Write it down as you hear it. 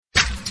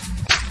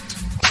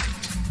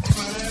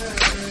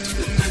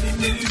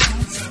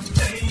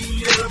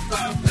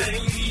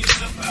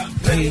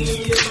You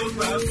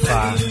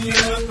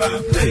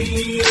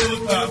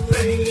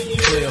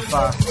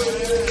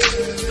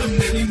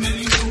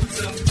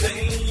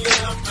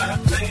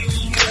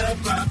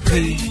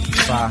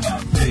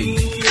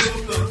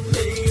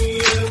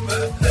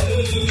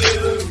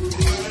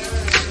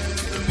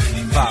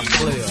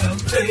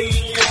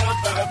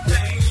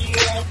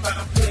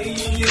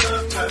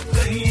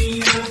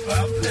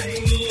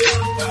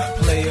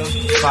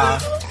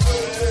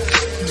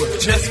have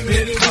just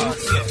been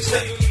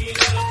podcast.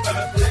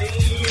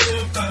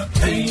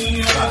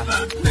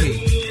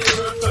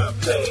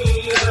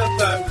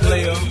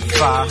 Playa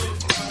 5.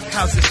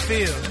 How's it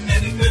feel?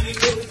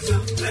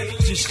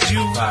 Just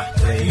you,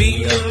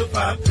 me, and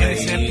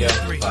it's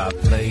MP3.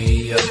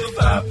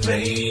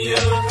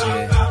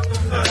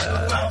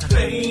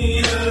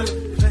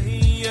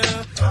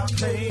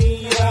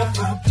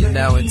 You're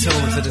now in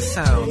tune to the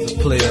sounds of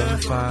Playa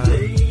 5.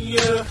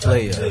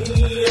 Playa.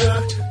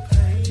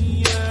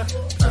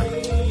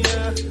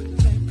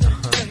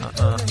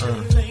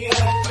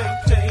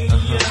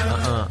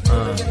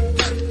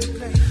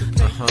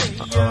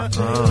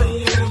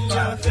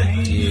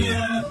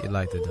 Yeah, you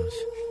like it, don't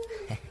you?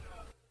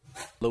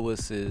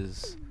 Lewis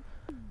is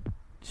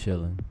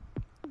chilling.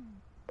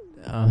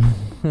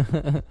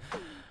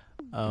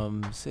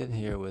 Sitting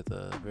here with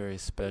a very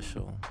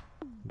special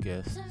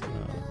guest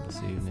this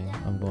evening.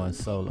 I'm going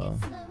solo.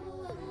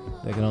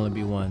 There can only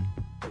be one.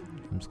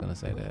 I'm just gonna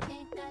say that.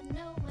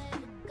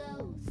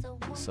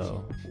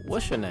 So,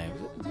 what's your name?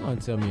 Go ahead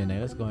and tell me your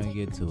name. Let's go ahead and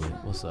get to it.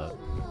 What's up?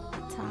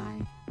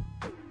 Ty.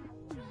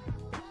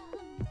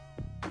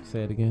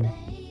 Say it again.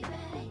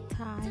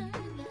 Ty.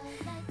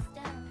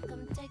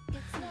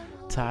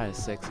 Ty is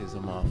sexy as a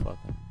motherfucker.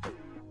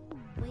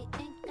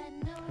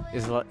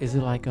 Is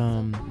it like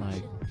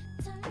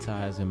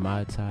Ty is in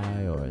my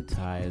tie, or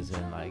Ty is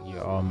in like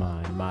you're all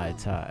mine, my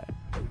tie?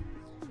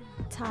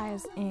 Ty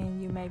is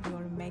in you maybe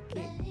want to make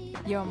it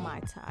you're my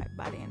tie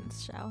by the end of the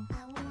show.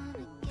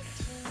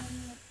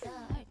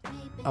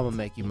 I'm gonna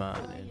make you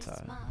mine then,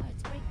 Ty.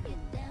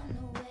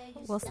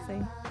 We'll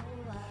see.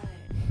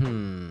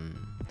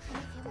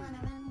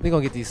 We're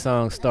gonna get these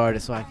songs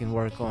started so I can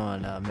work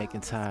on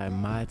making Ty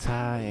my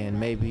tie, and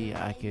maybe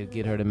I could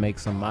get her to make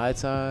some my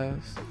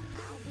ties.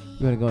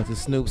 We're gonna go into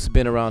Snoop's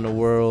Been Around the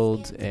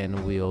World,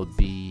 and we'll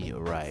be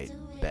right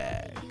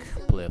back.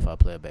 Play if I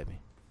play it, baby.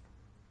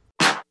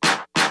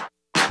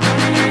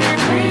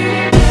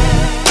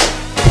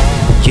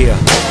 Yeah,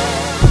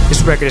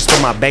 this record is for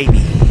my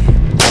baby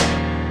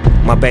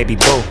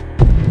boo.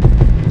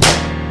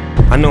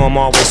 I know I'm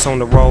always on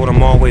the road,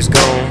 I'm always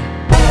gone.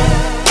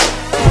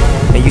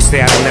 And you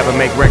say I don't ever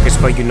make records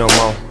for you no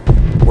more.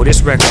 Well,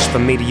 this record's for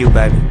me to you,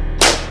 baby.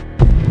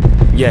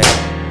 Yeah,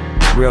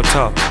 real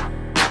talk.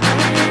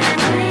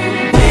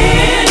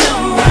 Been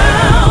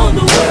around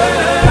the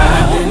world,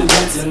 I've been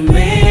to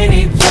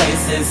many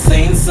places,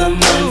 seen some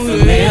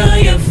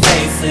unfamiliar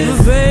faces,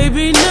 but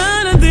baby,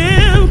 none of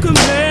them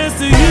compares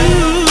to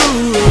you.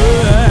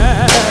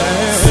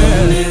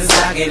 Soon as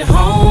I get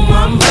home,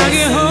 I'm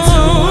racing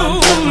to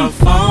unplug my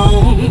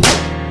phone.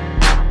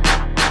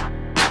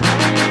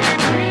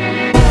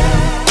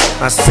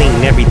 I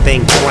seen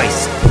everything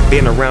twice.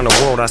 Been around the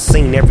world, I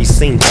seen every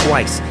scene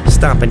twice.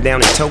 Stomping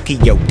down in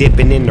Tokyo,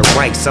 dipping in the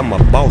rice. I'm a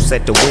boss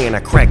at the win, I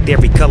cracked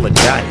every color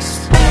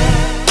dice.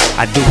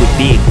 I do it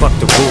big, fuck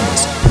the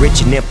rumors.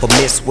 Rich and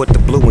infamous with the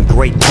blue and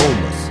gray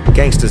Pumas.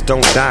 Gangsters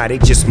don't die, they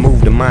just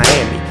moved to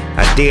Miami.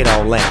 I did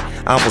all that,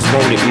 I was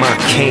wanted my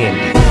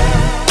candy.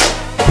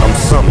 I'm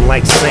something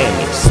like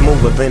Sammy,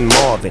 smoother than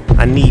Marvin.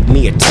 I need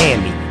me a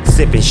Tammy.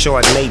 Sipping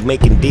Chardonnay,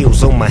 making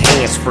deals on my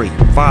hands free.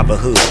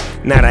 Fatherhood,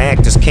 now the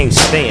actors can't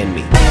stand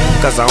me.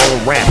 Cause I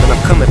own rap and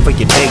I'm coming for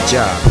your day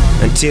job.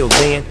 Until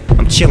then,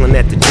 I'm chilling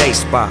at the day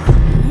spa.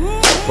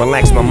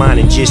 Relax my mind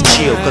and just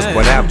chill, cause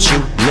without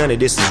you, none of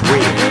this is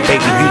real.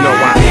 Baby, you know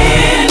I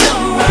been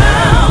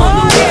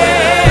around the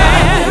world,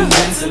 I've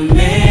been to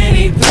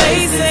many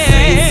places,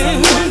 seen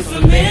some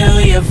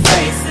unfamiliar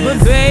faces, but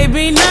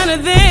baby, none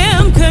of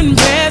them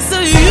compares to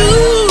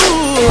you.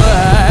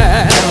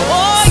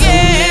 Oh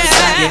yeah. Soon as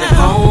I get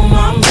home,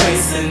 I'm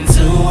racing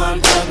to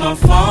unplug my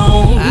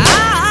phone.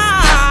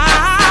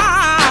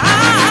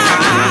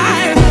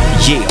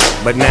 Yeah,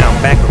 but now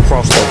I'm back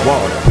across the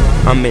water.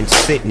 I'm in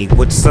Sydney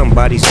with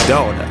somebody's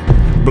daughter.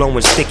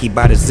 Blowing sticky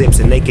by the zips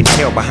and they can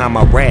tell by how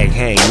my rag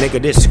hang. Nigga,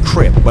 this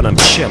crip, but I'm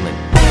chillin'.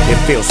 It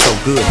feels so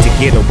good to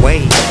get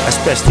away,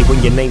 especially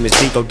when your name is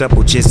Digo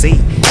Double Jizzy.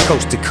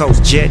 Coast to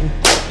coast jetting,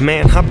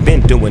 man, I've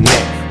been doing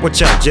that. What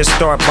y'all just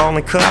start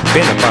ballin', cuz I've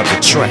been about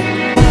the track.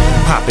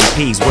 Poppin'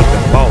 peas with the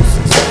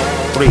bosses.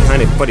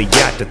 300 for the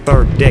yacht, the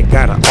third deck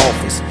got an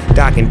office.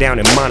 Docking down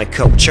in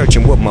Monaco,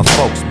 churchin' with my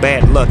folks.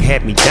 Bad luck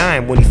had me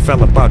dying when he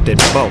fell about that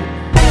boat.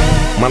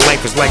 My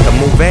life is like a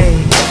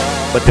movie,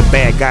 but the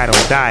bad guy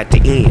don't die at the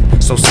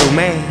end. So sue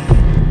me.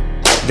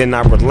 Then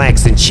I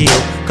relax and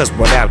chill, cause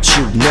without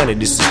you, none of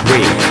this is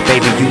real.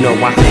 Baby, you know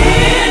I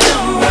been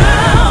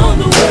around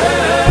the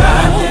world,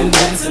 I've been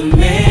to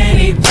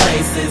many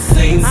places,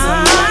 seen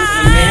some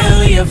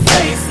unfamiliar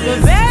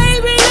faces, but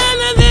baby,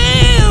 none of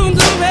them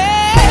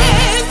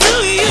compare.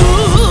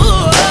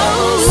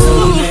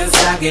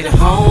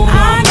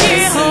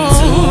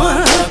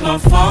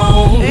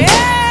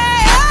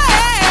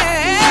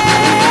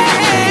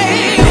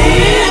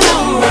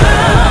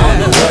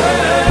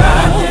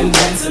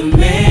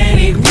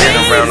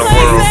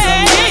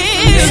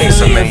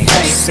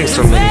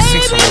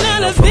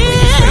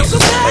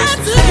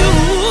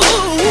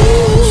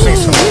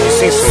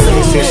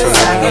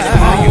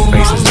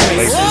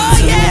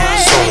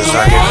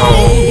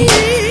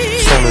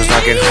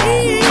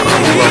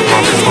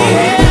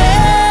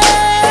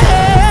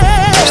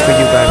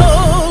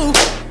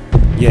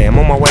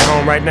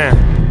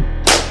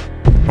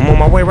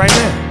 way right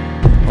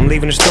now. I'm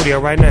leaving the studio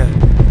right now.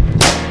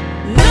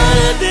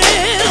 None of them.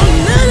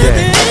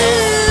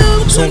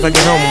 As soon as I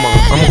get home,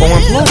 I'm gonna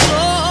unplug.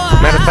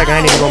 Matter of fact, I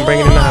ain't even gonna bring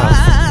it in the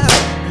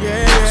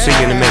house. See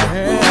you in a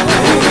minute.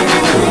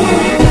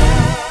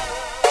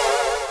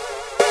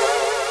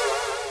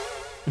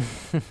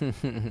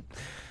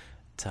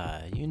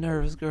 Ty, you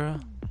nervous, girl?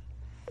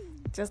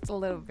 Just a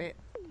little bit.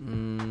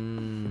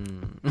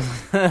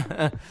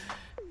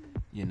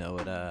 You know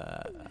what?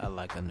 I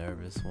like a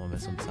nervous woman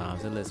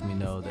sometimes. It lets me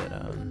know that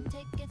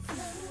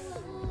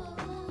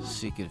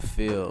she can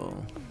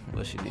feel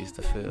what she needs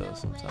to feel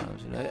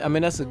sometimes. You know, I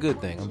mean, that's a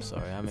good thing. I'm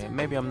sorry. I mean,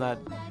 maybe I'm not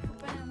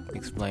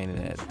explaining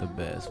it the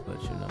best,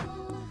 but you know,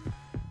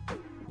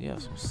 you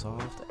have some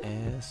soft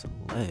ass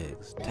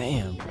legs.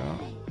 Damn, bro.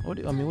 What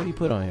do you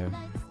put on here?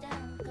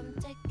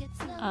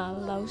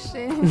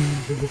 Lotion.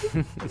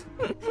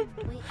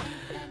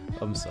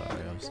 I'm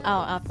sorry.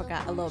 Oh, I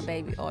forgot a little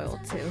baby oil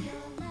too.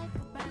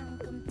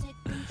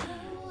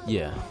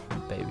 Yeah,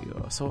 baby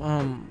oil. So,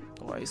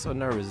 why are you so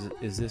nervous?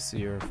 Is this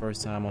your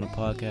first time on a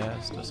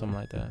podcast or something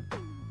like that?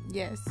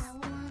 Yes. So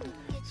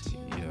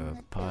you're a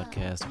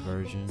podcast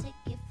virgin?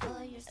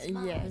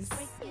 Yes.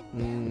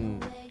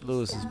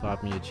 Lewis is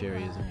popping your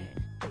cherry, isn't he?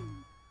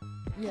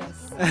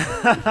 Yes.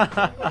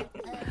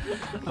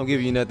 I'm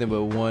giving you nothing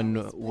but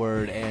one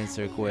word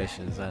answer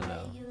questions. I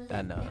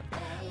know.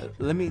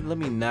 Let me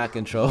not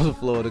control the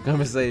flow of the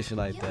conversation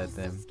like that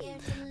then.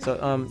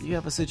 So you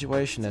have a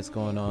situation that's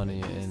going on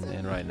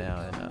in right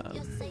now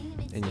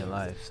in your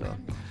life. So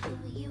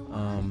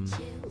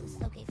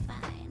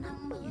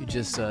you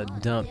just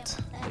dumped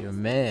your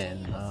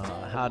man.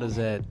 How do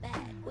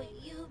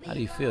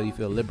you feel? You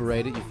feel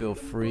liberated? You feel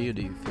free? Or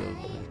do you feel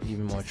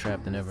even more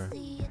trapped than ever?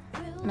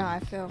 No,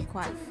 I feel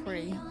quite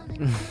free.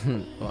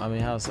 Well, I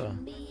mean, how so?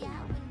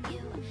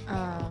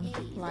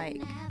 Like,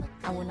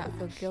 I will not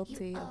feel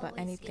guilty about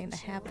anything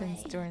that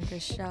happens during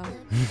this show.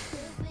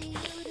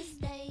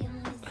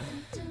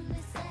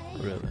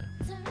 Really?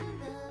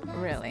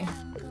 Really.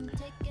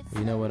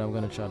 You know what? I'm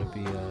going to try to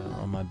be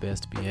on my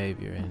best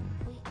behavior. And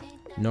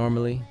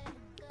normally,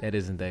 that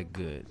isn't that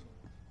good.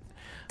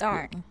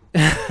 Darn.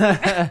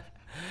 We're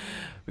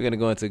going to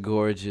go into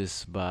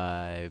Gorgeous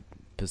by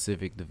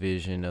Pacific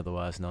Division,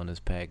 otherwise known as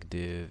Pac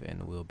Div,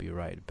 and we'll be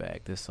right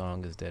back. This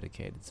song is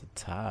dedicated to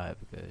Ty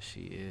because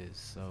she is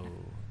so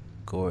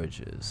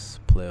gorgeous.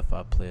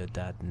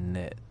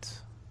 Playerbyplayer.net.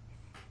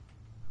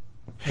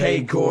 Hey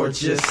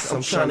gorgeous,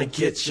 I'm trying to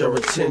get your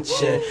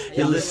attention.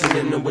 You're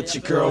listening to what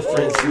your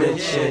girlfriends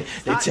mention.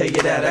 They tell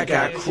you that I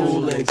got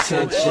cruel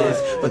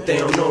intentions, but they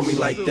don't know me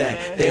like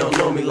that. They don't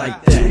know me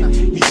like that.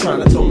 You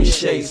trying to throw me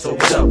shade, so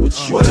what up with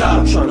you? What up?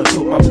 I'm trying to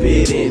put my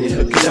bid in and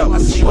hook it up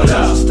with you. What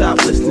up? So stop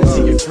listening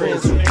to your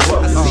friends who grew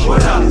up with you.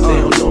 What up? They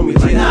don't know me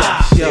like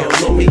that. They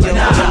don't know me like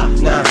that.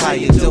 Nah, how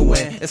you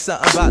doing? It's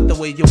something about the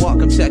way you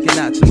walk, I'm checking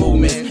out your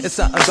movements. It's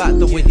something about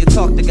the way you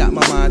talk that got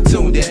my mind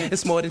tuned in.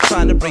 It's more than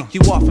trying to break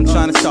you off, I'm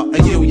trying to start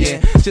a union.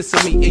 Just so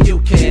me and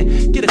you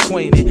can get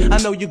acquainted. I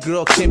know your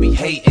girl can be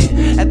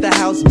hating. At the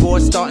house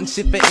board, starting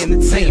shit for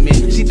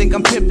entertainment. She think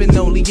I'm pimping,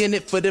 only in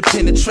it for the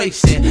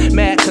penetration.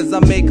 Mad cause I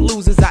make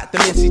losers out the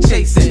men she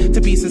chasing.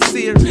 To be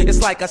sincere,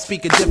 it's like I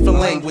speak a different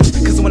language.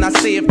 Cause when I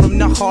say it from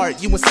the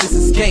heart, you insist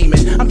it's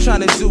gaming. I'm trying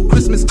to do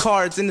Christmas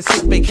cards and a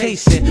sick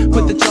vacation.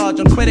 Put the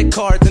charge on credit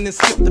cards and then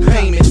skip the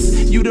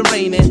payments. You the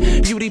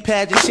reigning beauty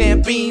pageant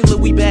champion,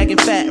 Louis bag and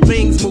fat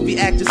rings, movie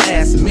actress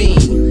ass mean.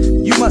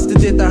 You must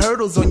have did the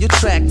hurdles on your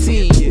track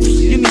team.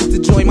 You need to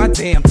join my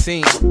damn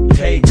team.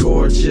 Hey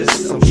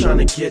gorgeous, I'm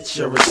trying to get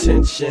your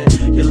attention.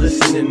 You're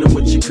listening to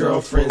what your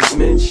girlfriends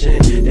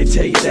mention. They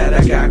tell you that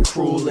I got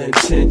cruel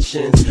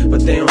intentions,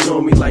 but they don't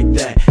know me like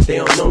that. They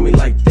don't know me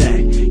like that.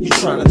 You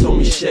trying to throw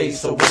me shade,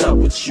 so what up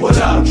with you? What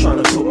up? I'm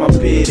trying to put my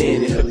bid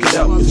in and hook it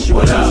up with you.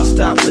 What up? So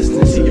stop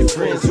listening to your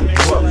friends who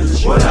grew up with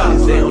you. What up?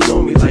 They don't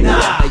know me like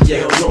that. They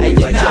don't know me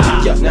like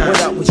that.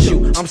 What up with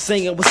you? I'm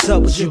saying what's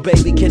up with you,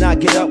 baby? Can I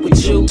get up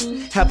with you?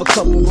 Have a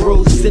couple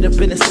brews, sit up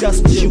and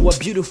discuss with you how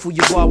beautiful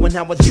you are when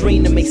I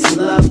dream to make some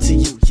love to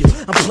you.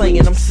 I'm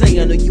playing, I'm saying,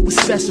 I know you a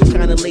special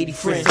kind of lady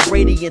friend. So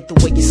radiant the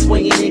way you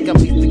swinging it,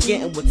 got me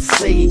forgetting what to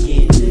say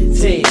again.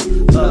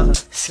 Damn,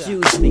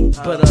 excuse me,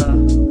 but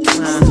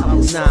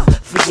nah,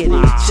 forget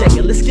it. Check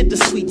it, let's get the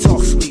sweet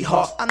talk,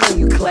 sweetheart. I know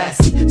you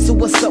classy, so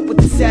what's up with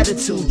this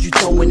attitude you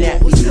throwing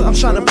at me? I'm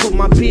trying to put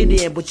my bid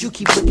in, but you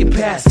keep looking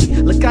past me.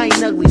 Look, I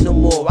ain't ugly no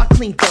more. I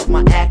cleaned up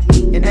my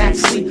acne, and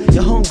actually,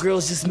 your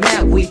homegirl's just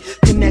mad we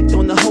connect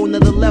on a whole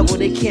nother level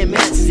they can't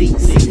match. See,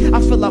 I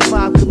feel our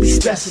vibe could be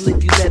special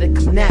if you let it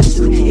come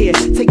naturally. Here,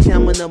 take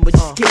down my number,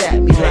 just get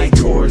at me. Hey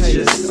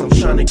gorgeous, I'm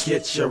trying to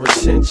get your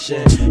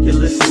attention. You're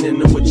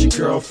listening to what your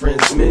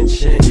girlfriends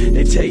mention.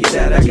 They tell you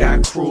that I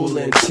got cruel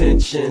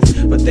intentions,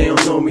 but they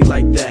don't know me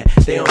like that.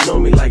 They don't know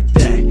me like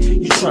that.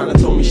 You trying to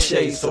throw me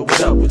shade, so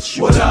what up with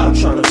you? What up? I'm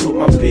trying to put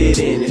my bid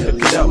in and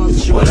hook it up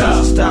with you. What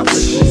up? So stop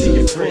listening to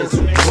your friends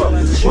who grew up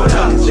with you. What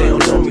up? They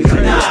don't know me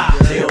like that.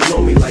 They don't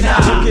know me like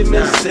that. Look at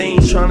this, they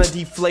ain't trying to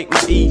deflate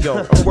my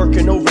ego. I'm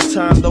working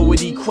overtime, though it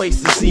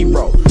equates to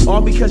zero.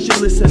 All because you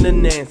listen to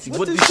Nancy.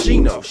 What does she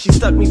know? She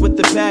stuck me with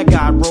the bad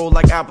guy role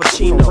like Al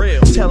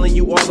Pacino. Telling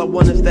you all I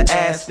want is the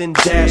ass, then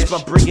dash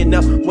by bringing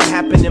up what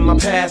happened in my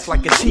past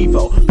like a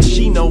TiVo. But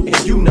she know and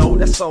you know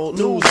that's old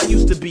news. I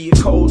used to be a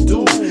cold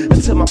dude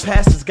until my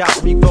pastors got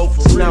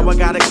revoked. So now I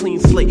got a clean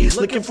slate,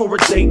 looking for a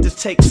date to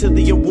take to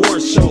the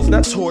award shows,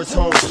 not towards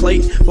home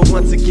plate. But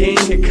once again,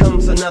 here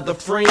comes another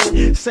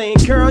friend saying,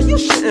 girl, you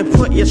shouldn't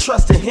put your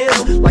trust in him.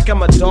 Like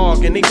I'm a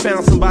dog and they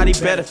found somebody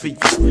better for you.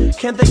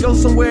 Can't they go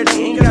somewhere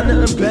they ain't got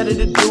nothing better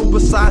to do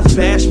besides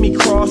bash me,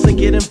 cross, and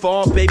get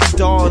involved, baby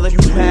doll? If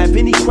you have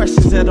any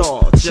questions at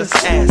all, just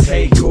ask.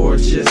 Hey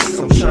gorgeous,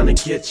 I'm trying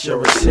to get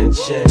your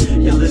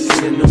attention. You're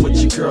listening to what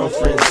your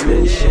girlfriends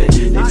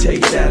mention. They tell you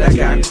that I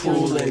got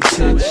cruel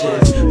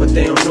intentions, but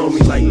they don't know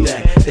me like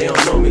that. They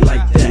don't know me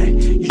like that.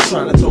 You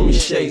trying to throw me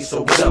shade,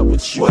 so what up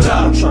with you? What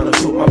up? I'm trying to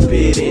put my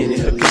bid in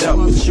and hook it up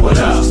with you. What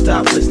up? So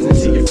stop listening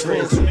to your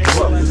friends who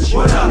grew up with you.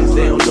 What up?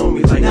 They don't know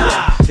me like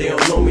that. They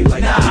don't know me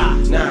like that.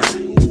 Nah.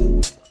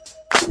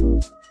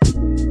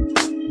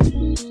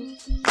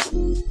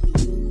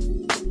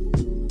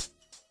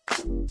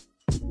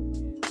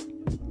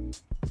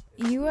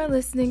 You are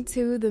listening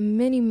to the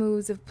mini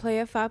moves of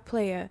Playa for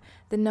Playa,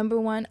 the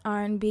 #1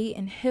 R&B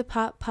and hip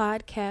hop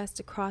podcast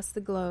across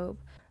the globe.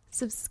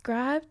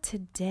 Subscribe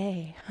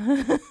today.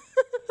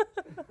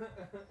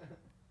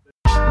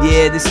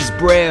 Yeah, this is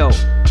Braille.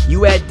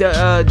 You at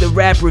the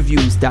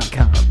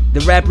rapreviews.com. The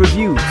Rap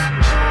Reviews.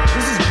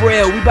 This is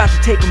Braille. We about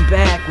to take them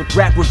back with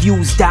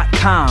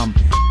rapreviews.com.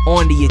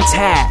 On the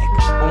attack,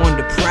 on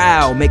the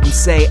prowl, make them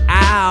say,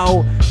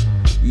 ow.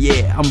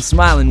 Yeah, I'm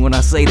smiling when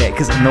I say that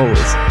because I know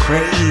it's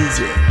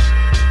crazy.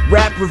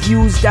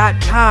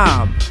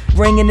 Rapreviews.com,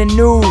 bringing the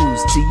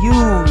news to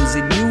use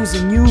and use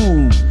and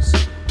use.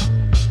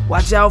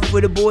 Watch out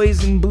for the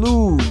boys in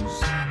blues.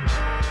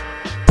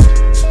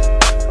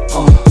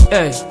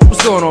 Hey,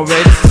 what's going on,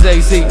 Ray? This is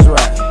AZ. That's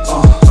right.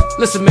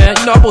 Listen, man,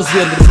 you know I'm supposed to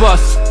be under the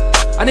bus.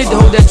 I need to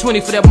hold that 20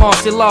 for that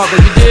Marcy Lager,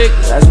 you dig?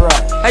 That's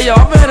right. Hey, yo,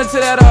 I'm heading to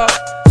that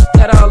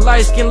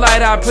light-skinned,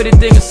 light-eyed pretty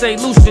thing in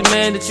St. Lucian,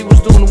 man, that you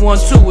was doing the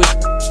 1-2 with.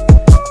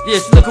 Yeah,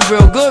 she looking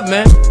real good,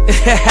 man.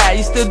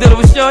 You still dealing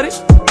with shorty?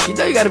 You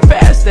know you gotta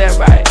pass that,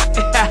 right?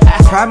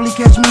 Probably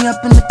catch me up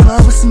in the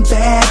club with some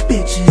bad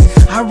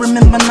bitches. I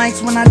remember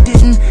nights when I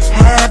didn't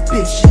have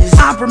bitches.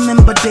 I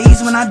remember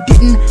days when I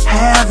didn't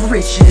have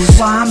riches.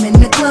 Why I'm in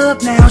the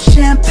club now,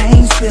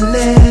 champagne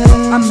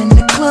spilling. I'm in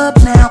the club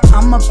now,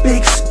 I'm a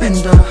big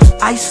spender.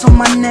 Ice on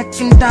my neck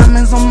and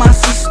diamonds on my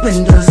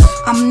suspenders.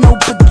 I'm no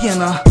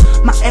beginner.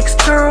 My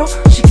ex-girl,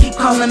 she keep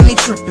calling me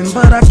trippin',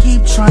 but I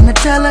keep trying to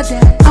tell her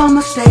that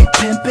I'ma stay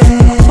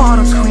pimpin'. Bought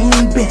a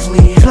cream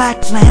Bentley, black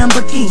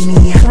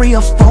Lamborghini, 3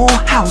 or 4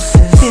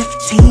 houses,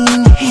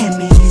 15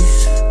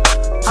 Hemis.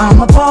 I'm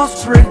a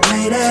boss, pretty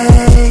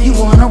lady. You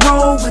wanna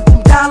roll with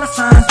them dollar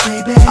signs,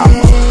 baby? I'm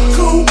a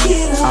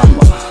go-getter. I'm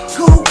a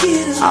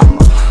go-getter. I'm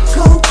a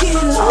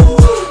go-getter. I'm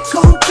a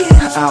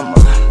go-getter. I'm a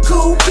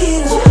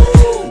go-getter.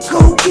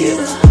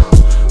 Go-getter.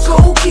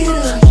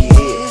 Go-getter,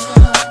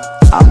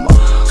 yeah. I'm a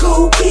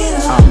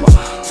go-getter. I'm a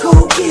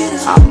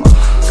go-getter. I'm a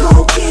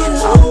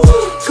go-getter. I'm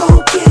a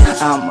go-getter.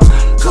 I'm a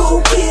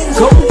go-getter.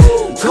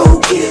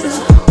 Go-getter.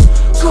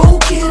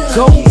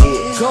 Go-getter,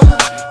 yeah.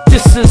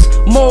 This is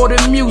more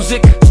than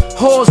music.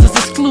 Whores is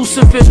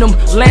exclusive in them.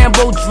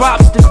 Lambo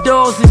drops, the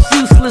doors is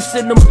useless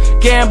in them.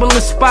 Gambling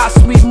spots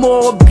me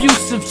more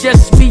abusive.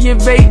 Just me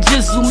and Ray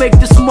Jizzle make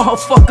this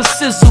motherfucker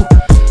sizzle.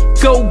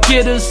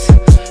 Go-getters,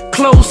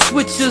 clothes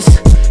switchers,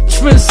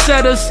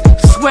 trendsetters,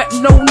 sweat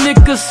no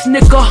niggas,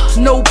 nigga,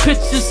 no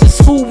pictures, it's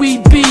who we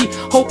be.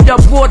 Hope y'all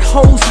brought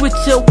hoes with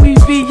ya, we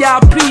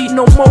VIP.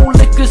 No more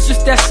liquors,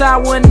 just that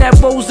sour and that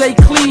rosé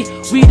clean.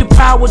 We the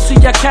power to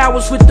y'all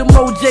cowards with the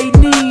OJ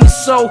knees.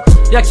 So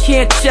y'all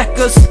can't check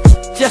us,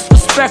 just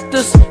respect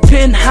us.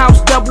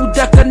 Penthouse, double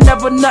decker,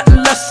 never nothing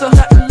lesser.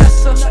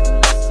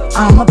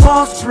 I'm a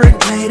boss, pretty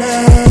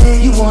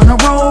lady. You wanna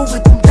roll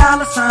with them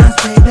dollar signs,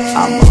 baby?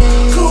 I'm a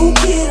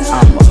go-getter.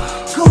 I'm a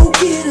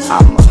go-getter.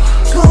 I'm a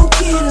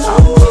go-getter.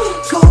 I'm a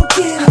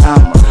go-getter.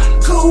 I'm a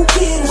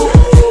go-getter.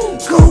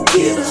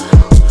 Go-getter.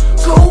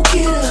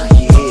 Go-getter,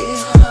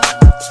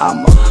 yeah.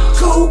 I'm a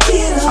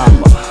go-getter. I'm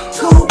a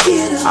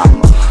go-getter. I'm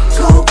a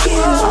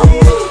go-getter. I'm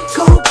a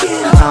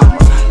go-getter. I'm a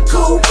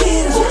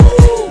go-getter.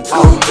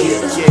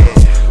 Go-getter, yeah.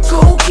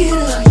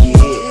 Go-getter,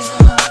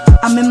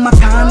 yeah. I'm in my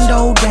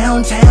condo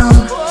downtown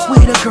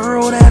with a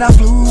girl that I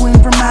flew in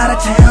from out of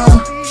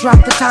town.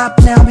 Drop the top,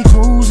 now we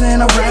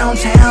cruising around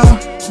town.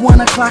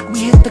 1 o'clock, we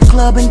hit the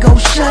club and go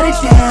shut it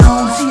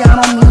down. See, I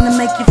don't mean to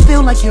make you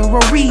feel like you're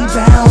a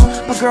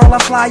rebound, but girl, I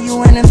fly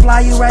you in and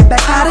fly you right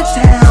back out of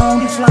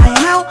town. You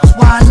flying out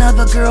while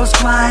another girl's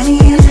flying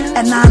in.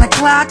 At 9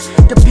 o'clock,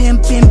 the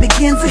pimpin'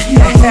 begins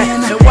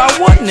again. And why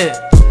wouldn't it?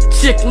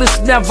 chickless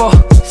never,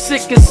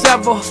 sick as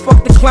ever.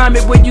 Fuck the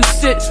climate where you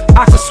sit,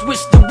 I can switch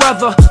the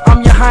weather.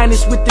 I'm your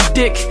highness with the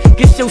dick,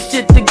 get your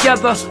shit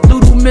together.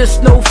 Little miss,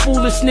 no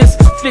foolishness,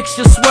 fix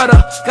your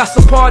sweater. Got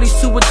some parties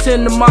to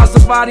attend, the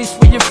Maseratis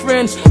for your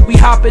friends. We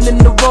hopping in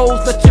the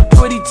rolls, let your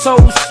pretty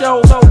toes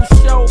show.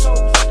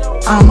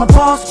 I'm a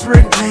boss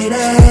brick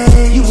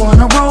lady. You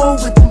wanna roll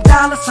with them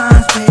dollar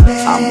signs,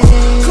 baby? I'm a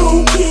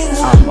go getter.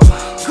 I'm a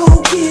go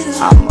getter.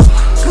 I'm a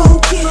go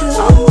getter.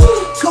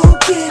 Go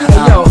getter.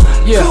 Hey yo,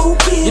 yeah.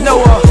 You know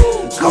what?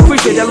 I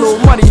appreciate that little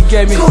money you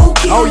gave me. I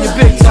owe you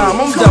big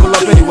time. I'm double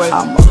up anyway.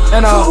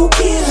 And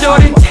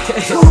shorty,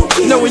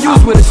 you know when you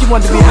was with her, she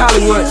wanted to be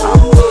Hollywood.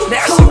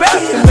 Now she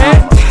back,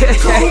 man.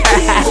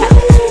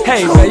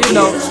 Hey man, you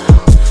know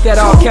that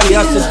R. Kelly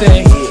Usher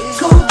thing.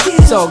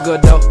 It's all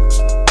good though.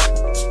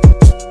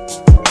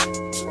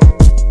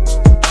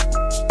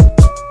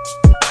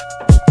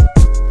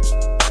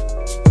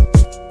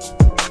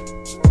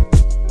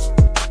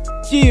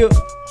 Yeah.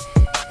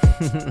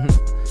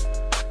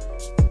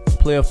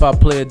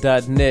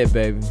 Playafyplayer.net,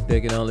 baby.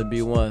 There can only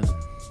be one.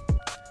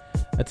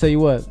 I tell you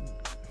what.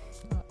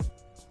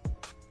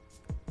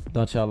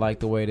 Don't y'all like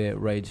the way that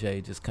Ray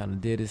J just kind of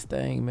did his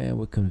thing, man,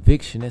 with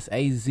conviction? That's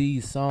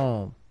AZ's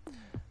song.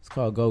 It's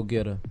called Go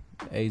Getter.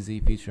 AZ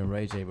featuring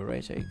Ray J, but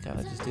Ray J kind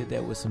of just did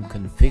that with some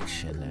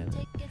conviction, man.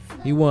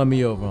 He won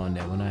me over on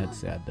that when I had to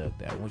say I dug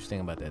that. What you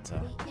think about that,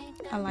 Ty?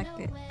 I liked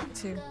it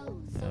too.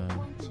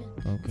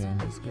 Okay,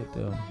 that's good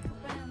though.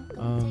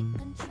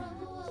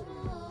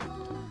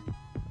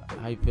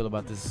 How you feel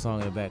about this song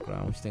in the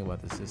background? What you think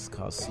about this? It's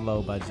called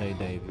Slow by J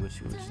Davy. What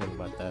you think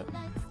about that?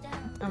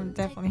 I'm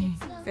definitely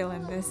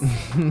feeling this.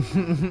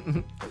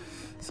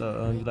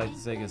 So you like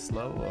to take it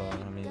slow, or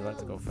you like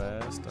to go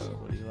fast, or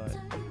what do you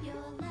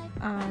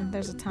like?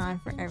 There's a time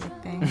for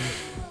everything.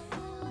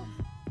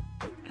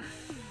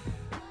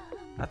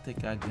 I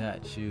think I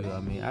got you.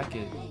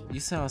 You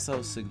sound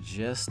so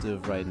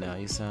suggestive right now.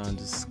 You sound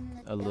just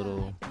a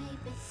little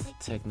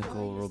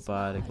technical,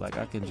 robotic. Like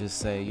I can just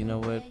say, you know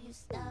what,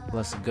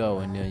 let's go,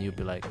 and then you'll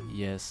be like,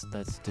 yes,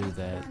 let's do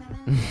that.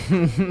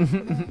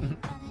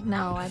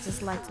 No, I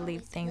just like to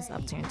leave things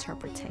up to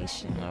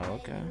interpretation. Oh,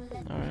 okay.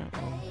 All right.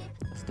 Well,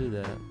 let's do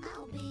that.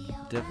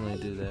 Definitely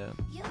do that.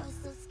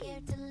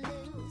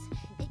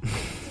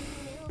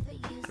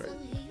 Great.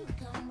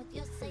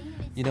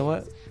 You know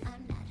what?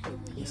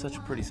 You're such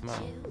a pretty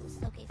smile.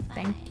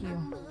 Thank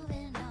you.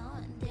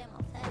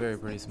 Very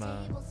pretty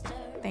smile.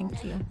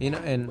 Thank you. You know,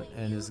 and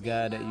this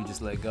guy that you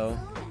just let go,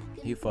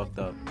 he fucked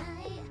up.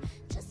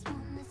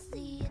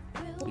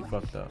 He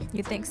fucked up.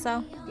 You think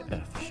so?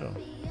 Yeah, for sure.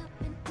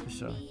 For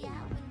sure.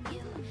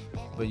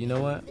 But you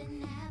know what?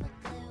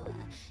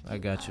 I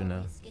got you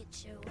now.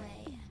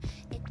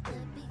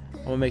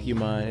 I'm gonna make you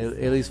mine,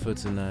 at least for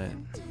tonight.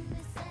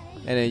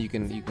 And then you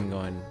can go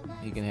and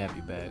he can have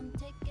you back.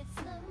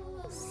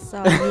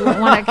 So you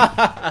want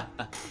to?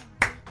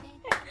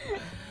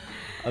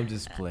 I'm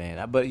just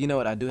playing. But you know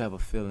what? I do have a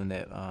feeling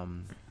that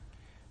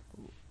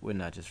we're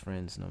not just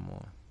friends no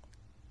more.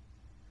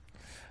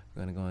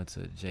 We're gonna go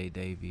into J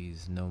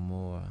Davies No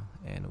More,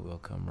 and we'll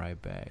come right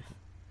back.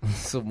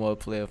 Some more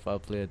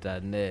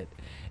playafyplayer.net,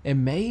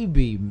 and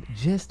maybe,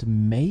 just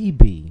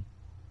maybe,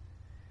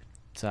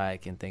 Ty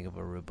can think of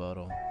a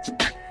rebuttal.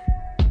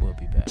 We'll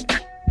be back.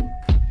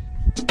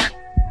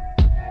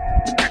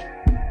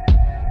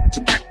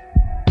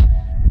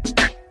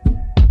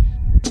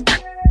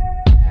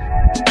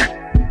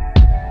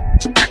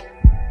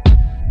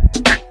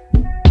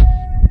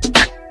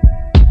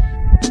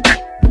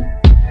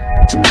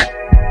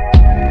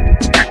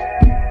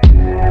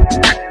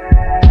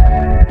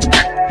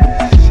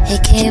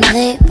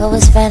 But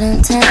was right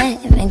on time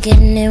and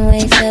getting in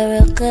way felt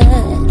real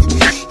good.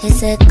 He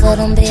said, "Girl,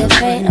 don't be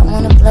afraid, I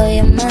wanna blow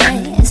your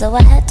mind." So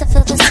I had to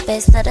fill the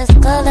space, let us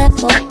go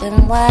left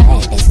open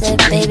wide. He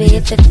said, "Baby,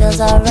 if it feels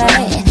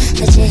alright,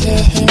 let your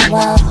hair hang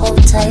wild,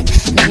 hold tight,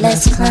 and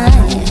let's climb."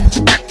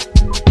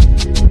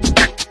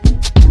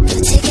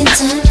 We're taking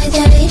time like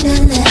there ain't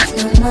none left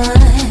no more.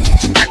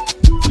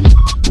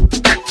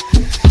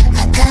 I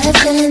got a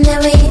feeling that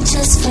we ain't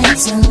just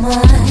friends no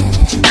more.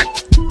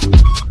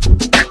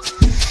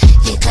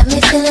 Got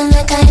me feeling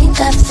like I ain't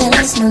got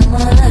feelings no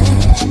more.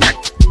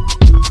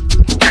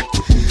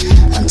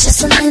 I'm just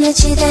some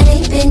energy that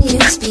ain't been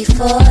used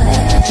before. I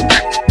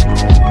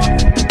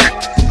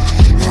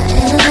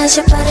analyze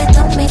your body,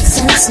 don't make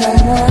sense no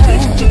more.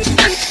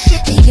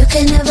 And you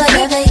can have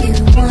whatever you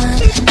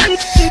want,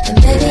 and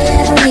baby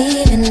I don't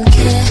even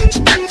care.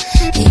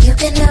 And you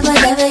can have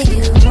whatever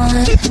you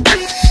want,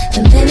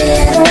 and baby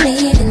I don't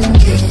even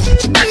care.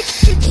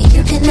 And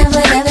you can have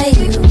whatever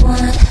you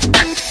want,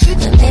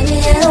 and baby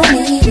I don't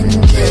even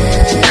care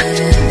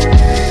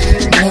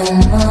no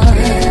more.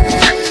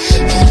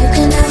 And you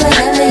can have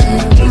whatever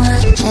you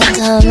want, and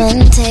come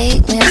and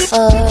take me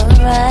for a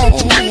ride,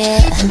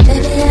 yeah. And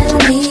baby I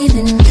don't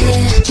even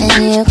care.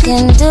 And you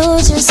can do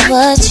just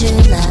what you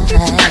like,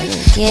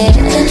 yeah.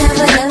 You can have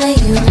whatever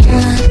you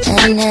want,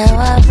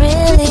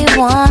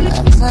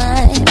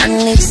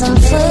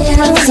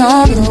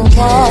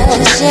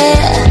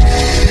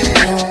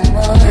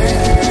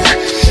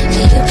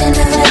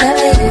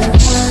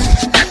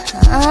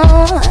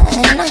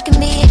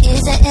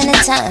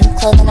 one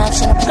clothing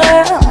optional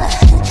girl.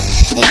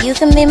 And you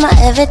can be my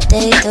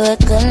everyday, do a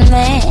good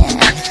man.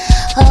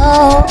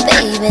 Oh,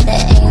 baby,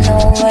 there ain't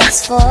no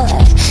words for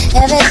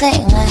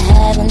everything I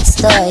have in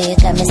store. You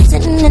got me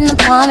sitting in the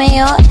palm of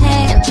your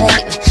hand,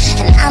 baby,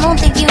 and I don't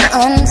think you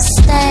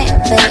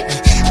understand, baby.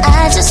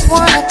 I just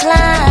wanna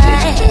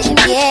climb,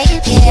 yeah,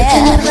 yeah. You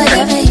can have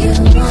whatever you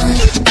want,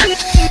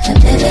 and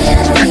baby,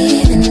 I don't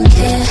even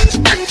care.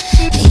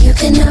 You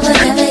can have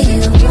whatever you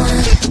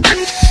want,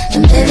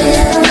 and baby,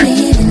 I don't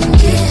even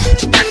care.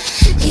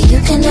 You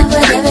can have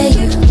whatever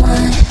you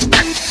want,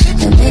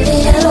 and baby,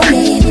 I don't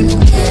even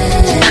care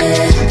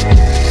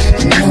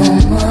no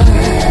more.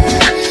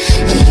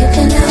 You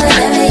can have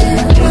whatever you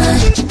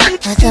want.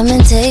 Now come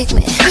and take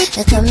me,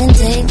 now come and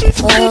take me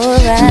for a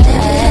ride.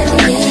 I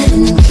don't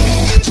even care.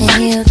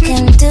 And you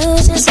can do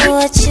just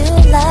what you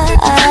like.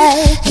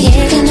 You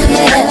can have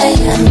whatever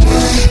you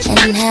want.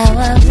 And how I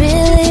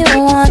really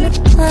wanna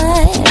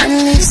climb and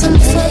leave some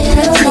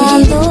footprints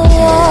on the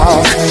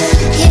walls.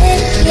 Yeah,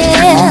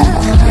 yeah.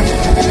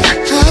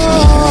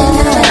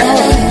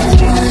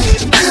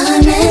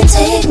 Come and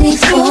take me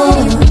for a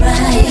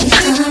ride.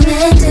 Come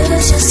and do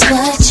just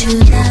what you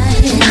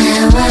like. And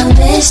now I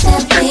wish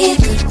that we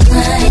could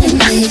climb,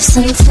 leave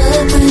some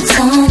footprints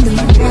on the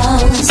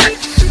walls.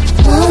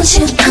 Won't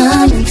you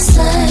come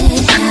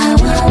inside? How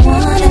I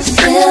wanna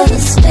feel the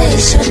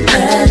space your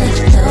girl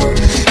left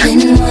open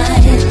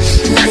wide.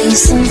 Leave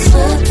some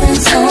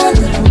footprints on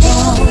the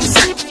walls.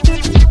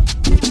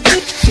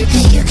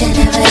 And you can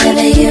have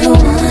whatever you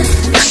want.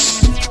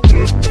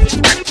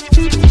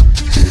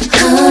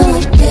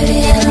 Oh, baby,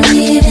 I don't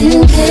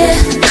even care.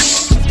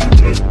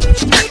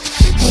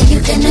 And you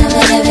can have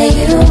whatever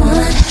you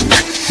want.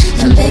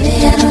 And baby,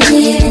 I don't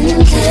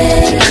even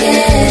care,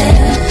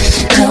 yeah,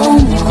 no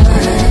more.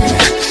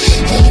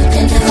 And you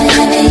can have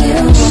whatever you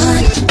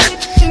want.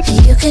 And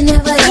you can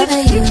have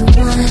whatever you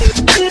want.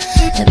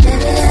 And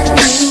baby, I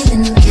don't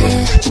even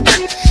care.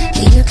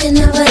 And you can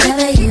have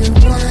whatever you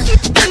want.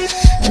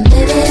 And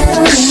baby, I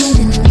don't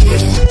even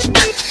care.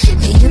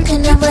 And you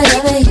can have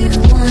whatever you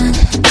want.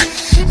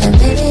 And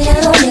baby, I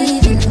don't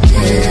even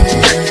care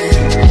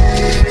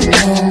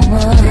no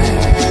more.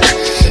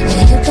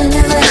 And you can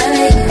have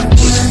whatever you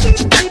want.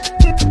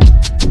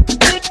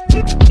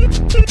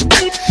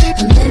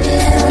 And baby,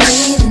 I don't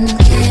even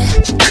care.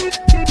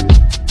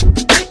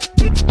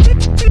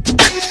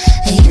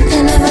 And you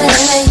can have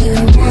whatever you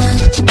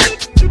want.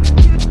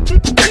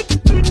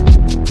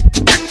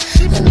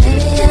 And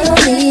baby, I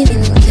don't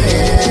even care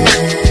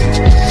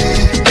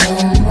no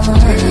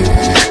more.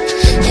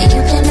 And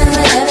you can have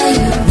whatever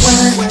you want.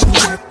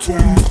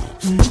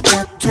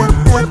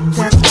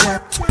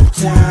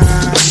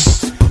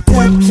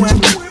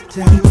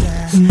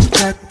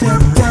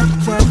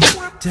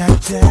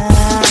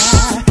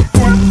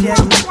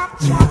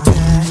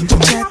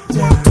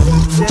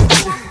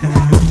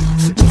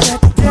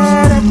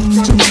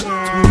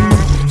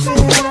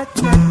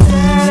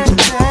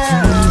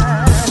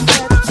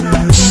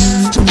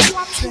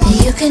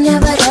 You can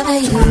have whatever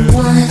you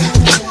want.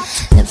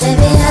 And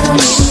baby, I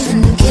don't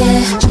even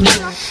care.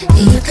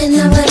 You can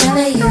have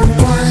whatever you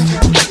want.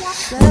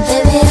 And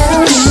baby, I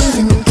don't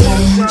even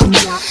care.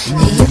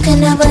 You can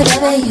have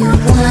whatever you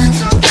want.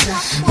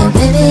 And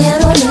baby, I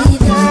don't even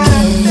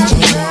care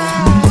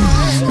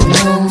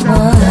no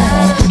more.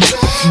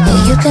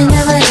 You can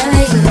have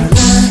whatever you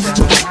want.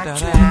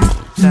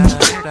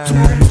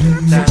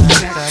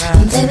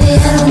 And baby,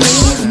 I don't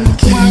even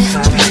care.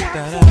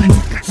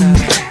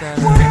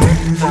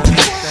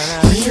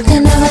 You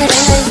can have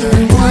whatever you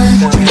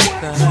want.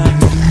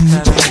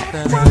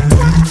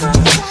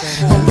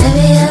 And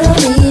baby, I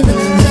don't even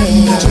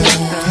care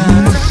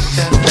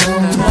no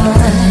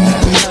more.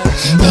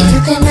 You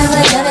can have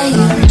whatever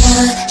you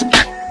want.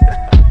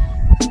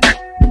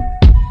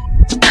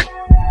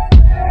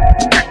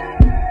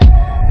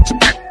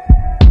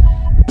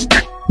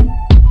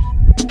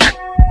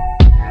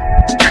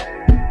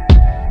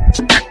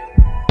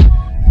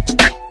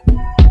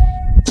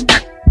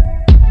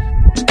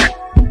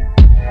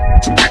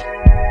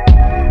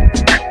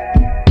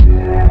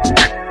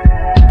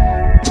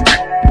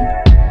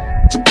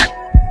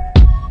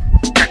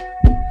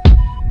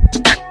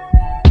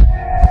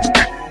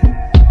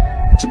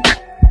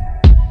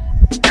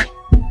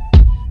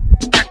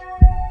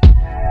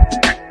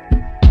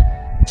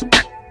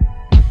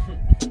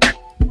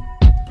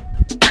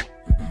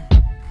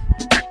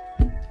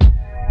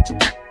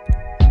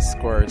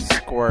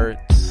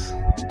 Squirts.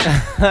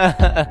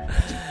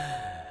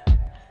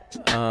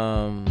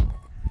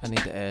 I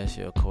need to ask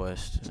you a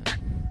question,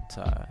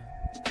 Ty.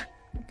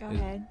 Go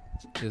ahead.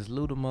 Is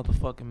Lou the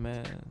motherfucking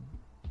man?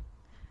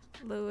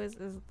 Lewis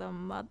is the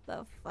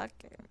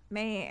motherfucking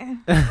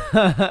man.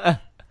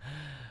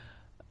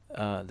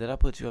 Did I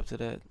put you up to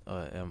that,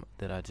 or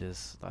did I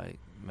just like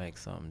make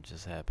something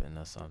just happen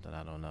or something?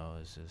 I don't know.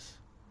 It's just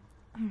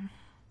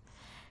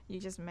You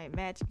just made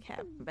magic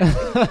happen, baby.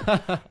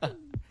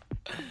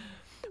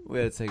 We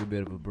had to take a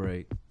bit of a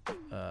break.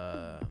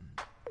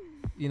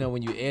 You know,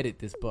 when you edit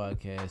this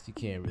podcast, you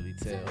can't really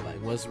tell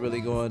like what's really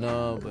going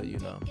on, but you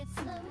know,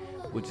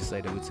 Would you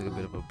say that we took a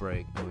bit of a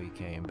break and we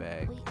came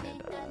back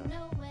and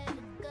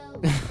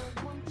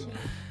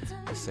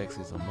it's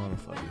sexy as a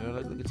motherfucker. You know,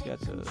 look at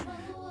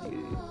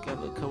you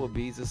got a couple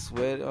beads of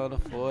sweat on the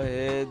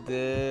forehead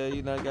there.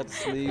 You know, you got the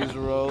sleeves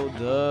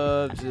rolled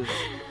up, just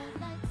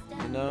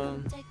you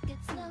know,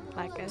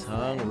 like I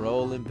tongue said,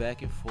 rolling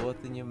back and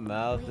forth in your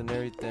mouth and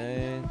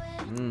everything.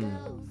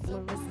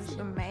 Lewis is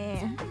the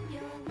man.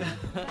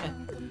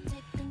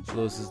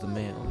 Lewis is the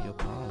man. Oh, your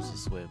palms are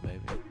sweat,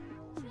 baby.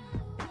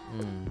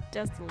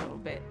 Just a little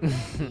bit.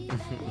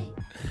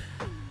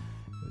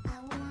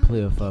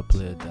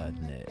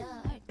 Playafyplayer.net.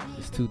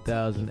 It's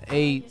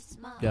 2008.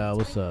 Y'all,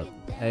 what's up?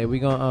 Hey, we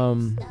got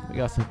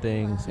some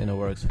things in the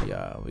works for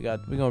y'all. We're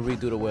gonna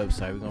redo the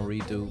website. We're gonna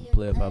redo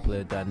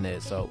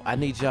playafyplayer.net. So I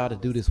need y'all to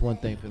do this one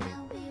thing for me.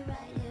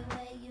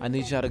 I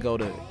need y'all to go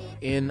to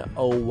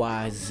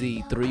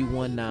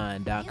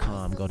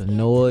noyz319.com. Go to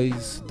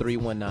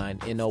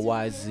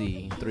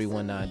noise319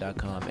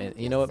 noyz319.com, and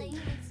you know what?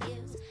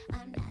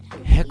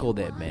 Heckle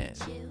that man,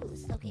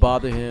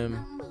 bother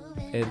him,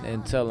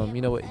 and tell him,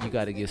 you know what, you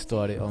got to get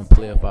started on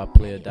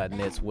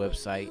playafyplayer.net's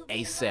website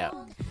ASAP.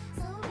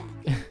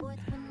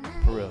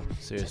 For real,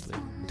 seriously,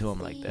 do him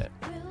like that.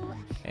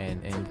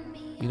 And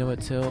you know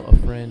what, tell a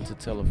friend to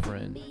tell a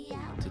friend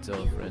to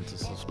tell a friend to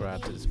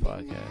subscribe to this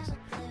podcast.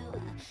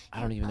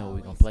 I don't even know what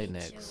we're gonna play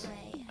next.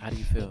 How do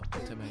you feel?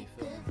 Tell me how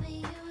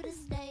you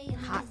feel.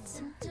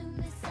 Hot.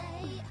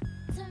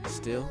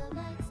 Still?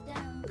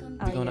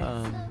 We're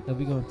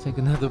gonna take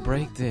another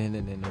break then,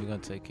 and then we're gonna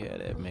take care of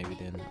that maybe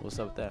then. What's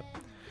up with that?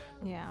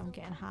 Yeah, I'm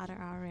getting hotter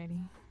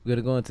already. We're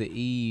gonna go into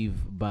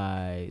Eve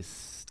by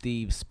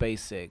Steve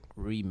Spacek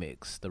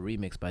remix. The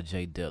remix by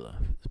Jay Dilla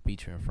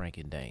featuring Frank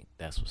and Dank.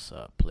 That's what's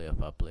up.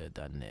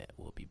 Playafyplayer.net.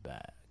 We'll be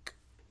back.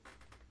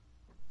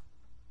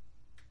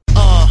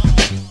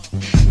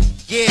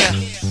 Yeah.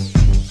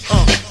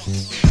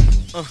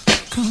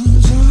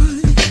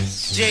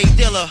 Jay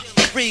Dilla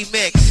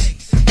remix.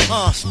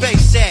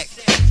 Spacek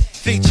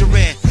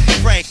featuring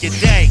Frank and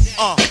Dank.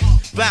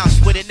 Bounce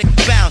with it, nigga,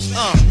 bounce.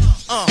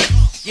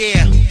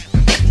 Yeah.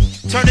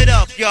 Turn it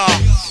up, y'all.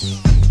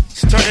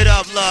 Just turn it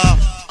up, love.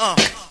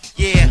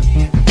 Yeah.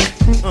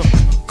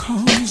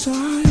 Cause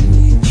I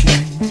need you.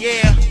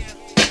 Yeah.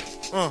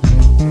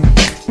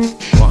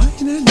 Why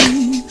the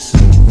knees?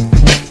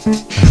 I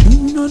do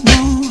not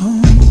know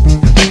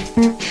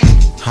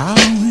how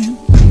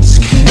it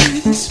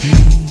scares me.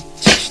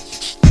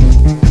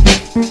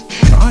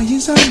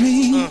 Tries on me,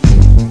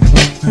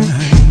 and I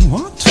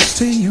want to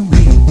stay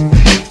away.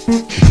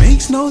 It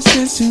makes no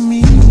sense to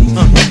me.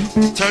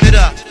 Turn it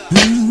up.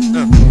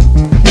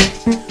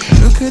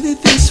 Look at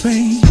it this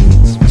way,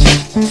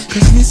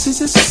 cause this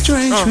is a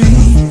strange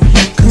way,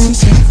 cause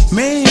it's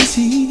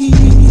amazing,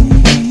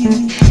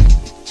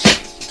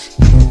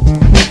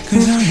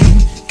 cause I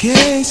ain't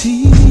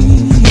guessing.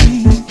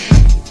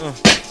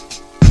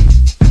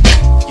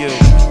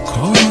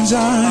 Cause I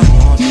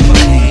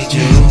need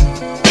you.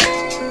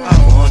 I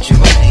want you, I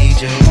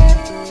need you.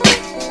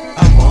 I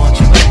want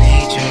you, I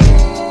need you.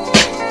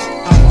 I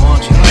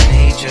want you, I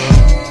need you.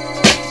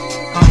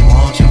 I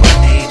want you, I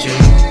need you.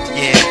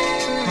 Yeah.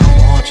 I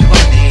want you, I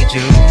need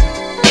you.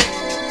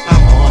 I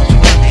want you, I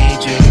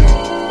need you.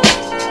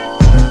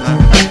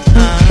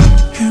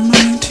 am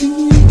I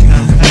too good?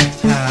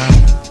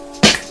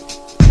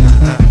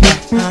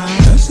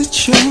 Does it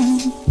show?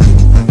 Should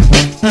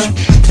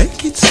we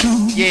take it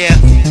slow? Yeah.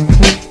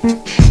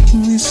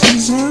 This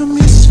is a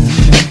mystery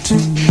to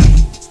me.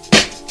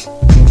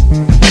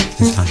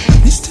 As I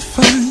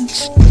mystified,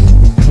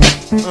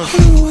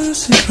 oh, what a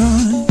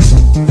surprise!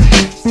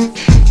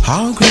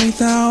 How great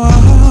thou art!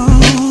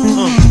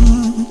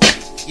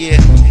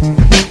 Yeah.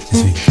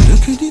 As we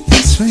look at it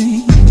this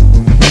way,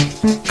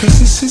 cause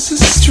this is a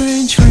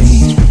strange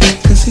way,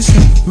 cause it's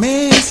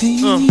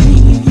amazing.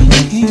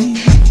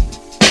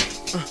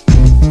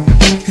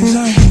 Cause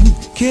I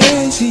ain't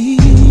guessing.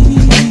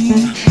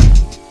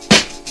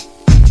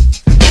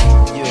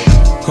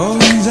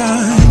 Cause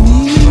I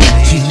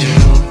need you.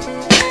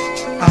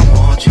 I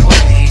want you, I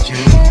need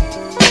you.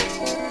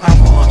 I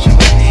want you, I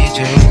need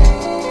you.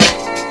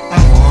 I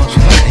want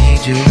you, I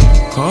need you.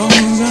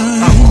 Cause I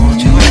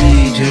want you, I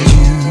need you.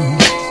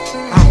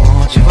 I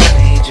want you, I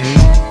need you.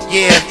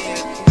 Yeah.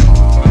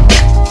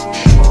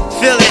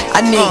 Feel it.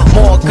 I need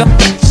more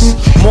guns,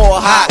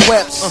 more hot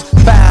whips,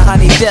 fine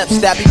honey dips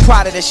that be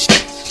proud of this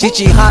shit.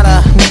 Gigi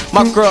Hunter,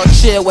 my girl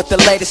chill with the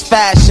latest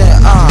fashion.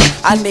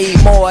 I need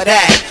more of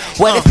that.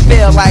 What it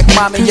feel like,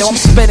 mommy? Yo, I'm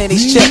spinning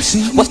these chips.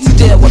 What's the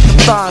deal with the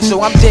thongs?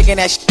 Yo, I'm digging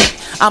that shit.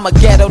 I'm a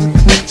ghetto,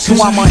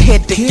 so I'ma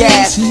hit the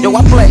gas. Yo,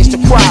 I blaze the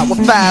crowd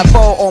with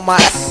 5-0 on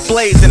my ass.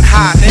 Blazing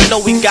hot, they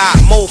know we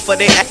got more for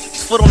their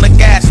ass. Foot on the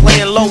gas,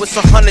 laying low, it's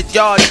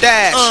 100-yard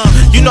dash.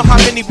 You know how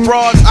many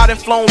broads I done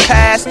flown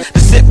past to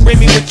sit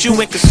Remy with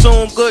you and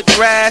consume good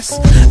grass.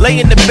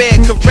 Lay in the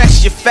bed,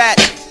 caress your fat.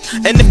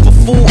 And if a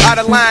fool out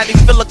of line, they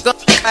feel a gun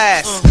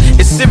ass.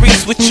 It's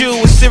serious with you,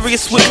 it's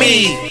serious with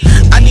me.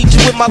 I need you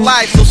in my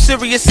life, so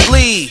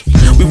seriously.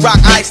 We rock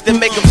ice, then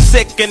make them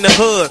sick in the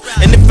hood.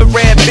 And if it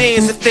red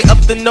beans, if they up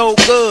to no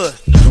good.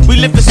 We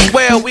live in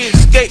swell, we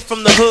escape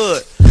from the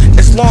hood.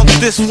 As long as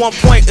this one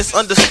point is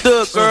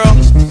understood, girl.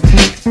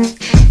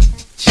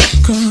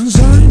 Cause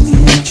I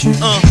need you.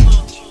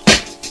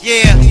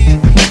 Yeah.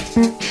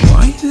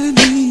 Why the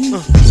need?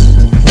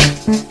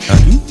 I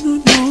do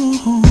not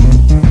know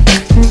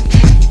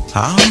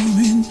how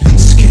it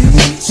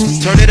scares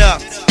me. Turn it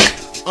up.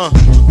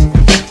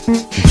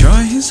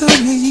 Try as I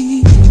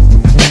may,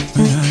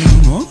 but I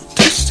don't want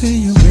to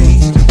stay away.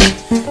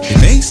 It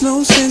makes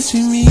no sense to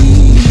me.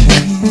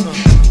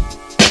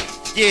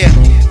 Yeah.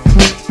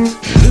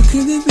 Look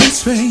at it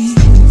this way,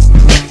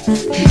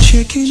 I'm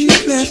checking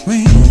it that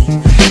way.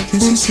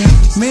 This is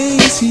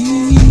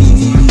amazing.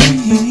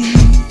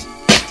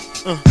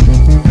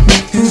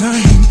 Cause I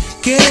am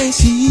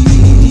guessing.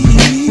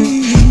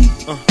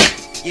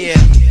 Yeah.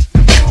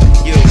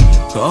 You.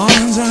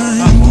 Cause I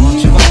want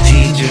you, I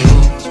need you.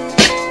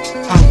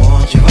 I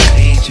want you, I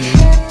need you.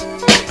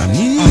 I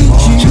need I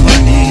want you, I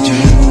need you.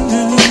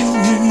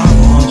 I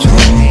want you, I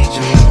need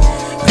you.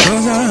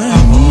 Cause I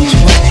want you,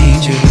 I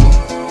need you.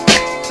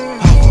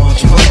 I want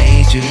you, I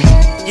need you.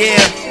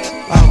 Yeah.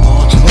 I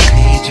want you, I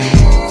need you.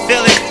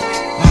 Feel it.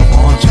 I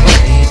want you, I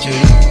need you.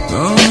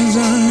 Cause I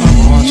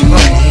want you, I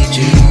need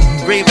you.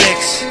 Remix.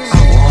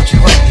 I want you,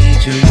 I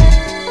need you.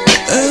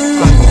 I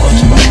want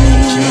you, I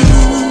need you.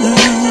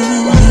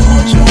 I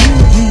want you.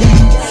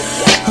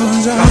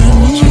 Cause I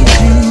need you,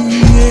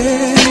 yeah.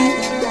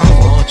 I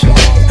want you.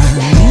 I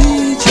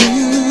need you.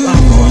 I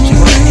want you,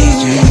 I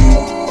need you.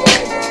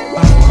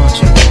 I want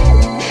you.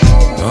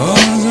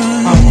 Cause I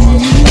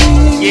want you.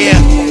 Yeah.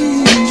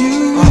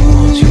 I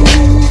want you.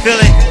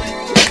 Feel it.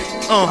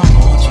 I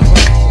want you.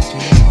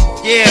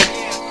 Yeah.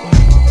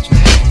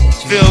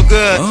 Feel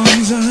good.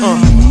 Cause I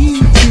need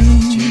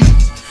you.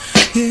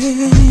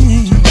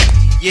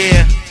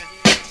 Yeah.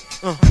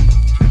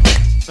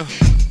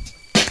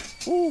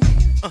 Ooh.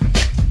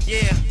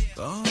 Yeah.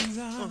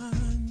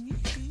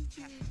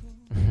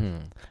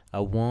 I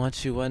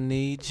want you, I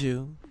need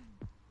you.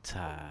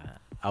 Ty.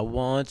 I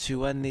want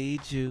you, I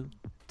need you.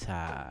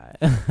 Ty.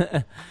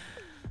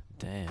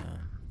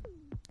 Damn.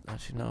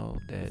 Don't you know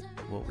that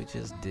what we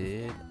just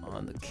did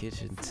on the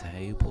kitchen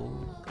table?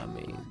 I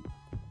mean,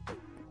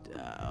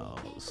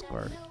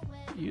 squirt.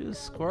 You a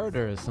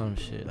squirter or some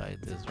shit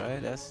like this,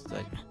 right? That's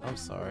like, I'm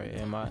sorry.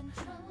 Are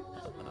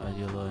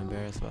you a little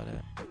embarrassed by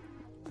that?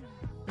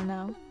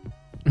 No.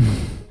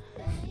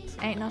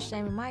 Ain't no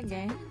shame in my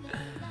game.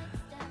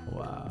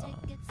 Wow.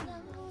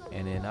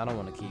 And then I don't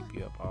want to keep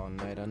you up all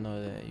night. I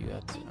know that you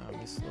got time.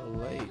 It's a little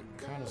late,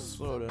 kind of,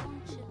 sort of,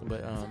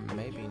 but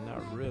maybe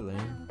not really.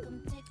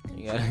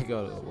 You gotta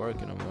go to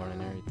work in the morning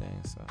and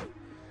everything. So,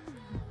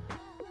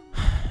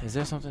 is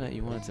there something that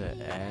you wanted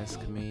to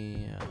ask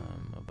me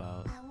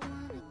about?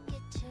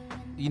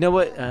 You know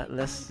what?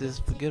 Let's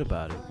just forget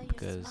about it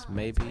because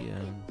maybe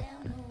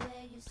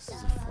this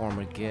is a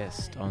former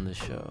guest on the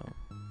show.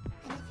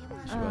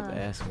 She about to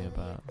ask me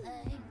about.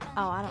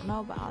 Oh, I don't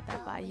know about all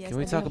that, but yes. Can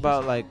we talk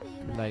about like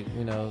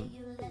you know?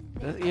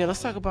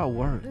 Let's talk about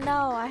work.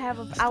 No, I have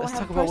a. Let's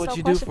talk about what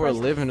you do for a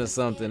living or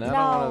something. I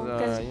don't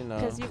want to, you know.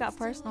 Because you got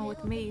personal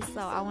with me,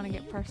 so I want to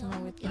get personal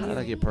with you. How did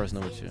I get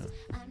personal with you?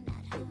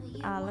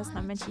 Let's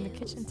not mention the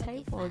kitchen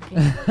table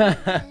again.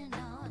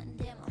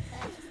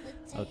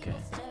 Okay,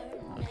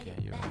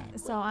 you're right.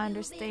 So I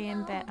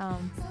understand that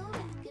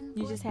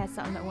you just had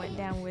something that went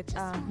down with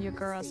your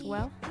girl as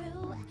well.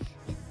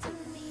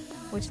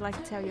 Would you like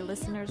to tell your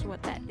listeners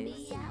what that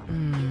is?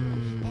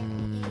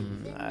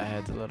 I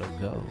had to let her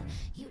go.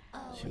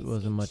 She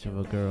wasn't much of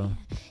a girl.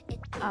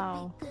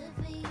 Oh.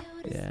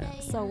 Yeah.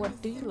 So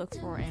what do you look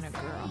for in a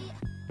girl?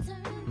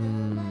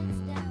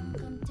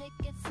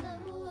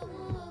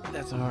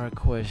 That's a hard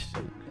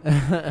question.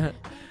 I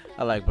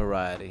like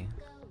variety.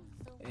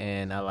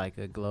 And I like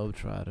a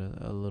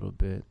globetrotter a little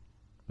bit.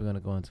 We're going to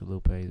go into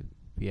Lupe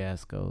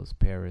Fiasco's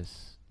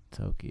Paris,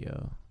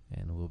 Tokyo,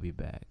 and we'll be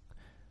back.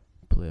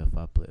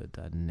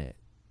 Playafyplayer.net.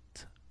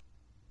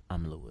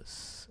 I'm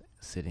Lewis,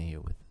 sitting here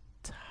with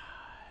Ty.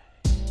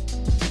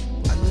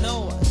 I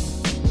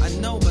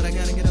know, but I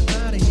gotta get up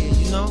out of here,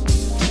 you know?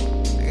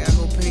 I gotta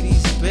go pay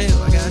these bills,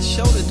 I got a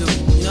show to do,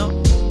 you know?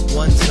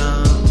 One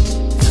time,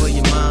 for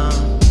your mom,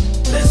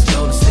 let's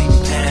go to sleep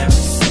in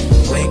Paris,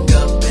 wake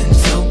up in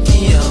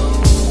Tokyo,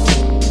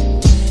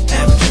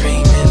 have a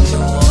dream in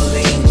New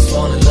Orleans,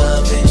 fall in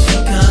love in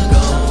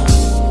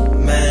Chicago,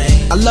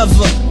 man. I love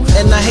her.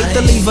 And I hate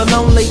to leave her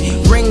lonely.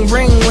 Ring,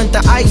 ring, went the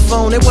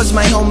iPhone, it was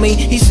my homie.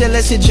 He said,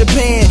 let's hit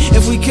Japan.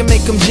 If we can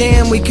make them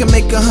jam, we can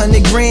make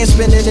 100 grand.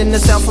 Spend it in the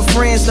south of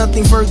France,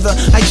 nothing further.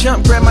 I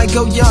jumped, grabbed my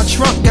go-yard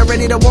trunk, got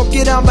ready to walk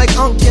it out like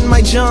Unc in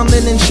my John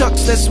Lennon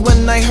chucks. That's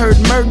when I heard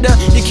murder.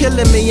 You're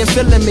killing me and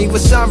filling me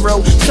with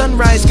sorrow.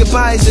 Sunrise,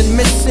 goodbyes, and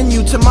missing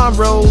you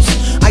tomorrows.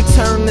 I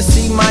turn to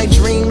see my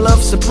dream,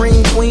 love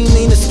supreme queen,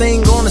 Nina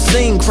Sting on the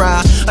scene,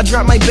 cry. I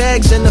drop my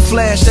bags in the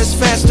flash, that's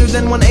faster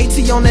than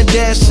 180 on that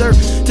dash, sir.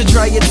 To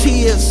dry your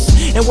tears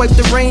and wipe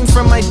the rain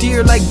from my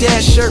dear like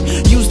Dasher.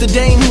 Use the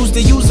dame who's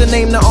the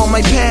username to all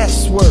my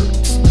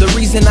passwords. The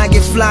reason I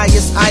get fly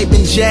is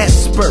Ivan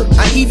Jasper.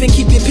 I even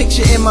keep your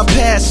picture in my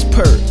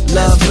passport.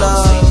 Love,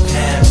 love.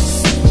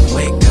 Paris,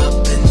 wake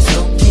up in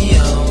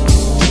Tokyo,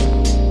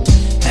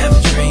 have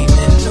a dream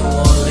in New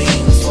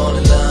Orleans, fall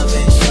in love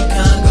in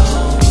Chicago,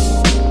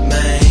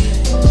 man.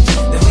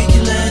 Then we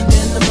can land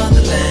in the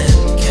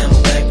motherland,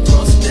 Camelback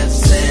across the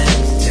desert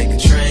sands, take a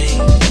train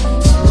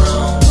to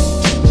Rome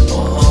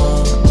or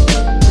home,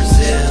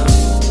 Brazil,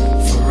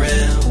 for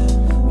real.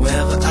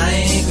 Wherever I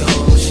go,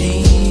 she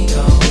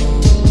go.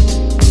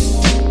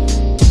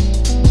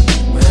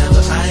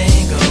 Wherever I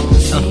go,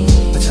 she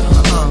go.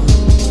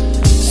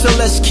 So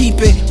let's keep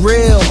it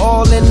real,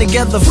 all in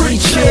together, free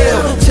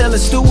chill. Tell a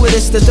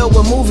stewardess to throw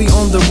a movie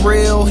on the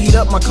reel. Heat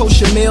up my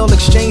kosher meal,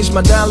 exchange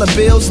my dollar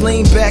bills,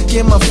 lean back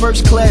in my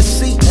first class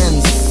seat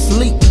and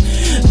sleep.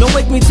 Don't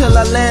wake me till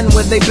I land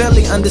where they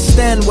barely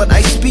understand what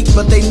I speak,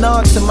 but they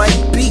nod to my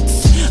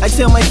beats. I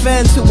tell my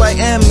fans who I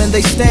am and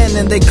they stand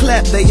and they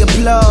clap, they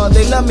applaud,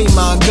 they love me,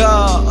 my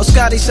God.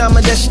 Oscari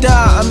Sama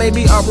Deshta,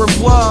 maybe au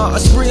revoir. A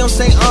spree on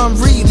St.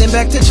 Henri, then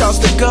back to Charles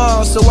de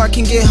Gaulle, so I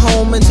can get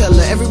home and tell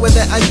her everywhere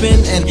that I've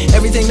been and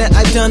everything that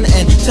I've done,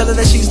 and tell her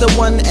that she's the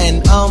one.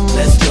 And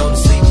let's go to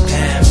sleep in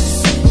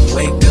Paris,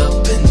 wake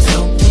up in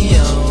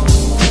Tokyo,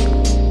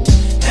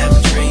 have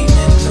a dream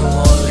in New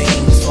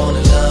Orleans, fall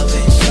in love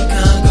in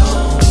Chicago,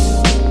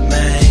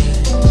 man.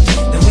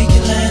 Then we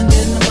can land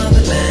in the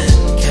motherland,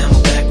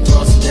 Camelback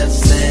across the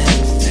desert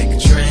sands, take a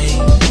train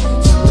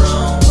to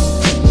Rome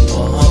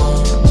or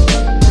home,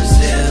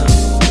 Brazil,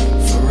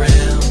 for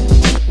real.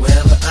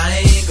 Wherever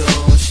I go,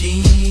 she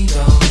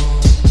go.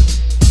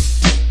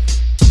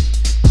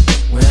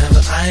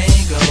 Wherever I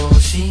go,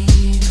 she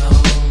go.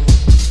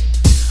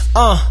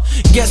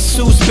 Guess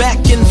who's back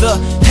in the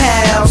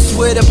house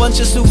with a bunch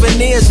of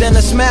souvenirs and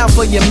a smile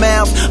for your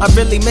mouth. I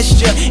really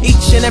missed you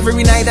each and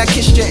every night. I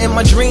kissed you in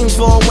my dreams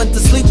before I went to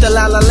sleep. The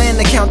La La Land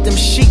to count them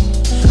sheep.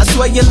 I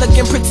swear you're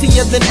looking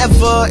prettier than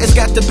ever. It's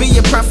got to be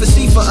a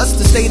prophecy for us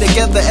to stay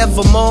together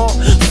evermore.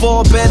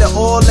 For better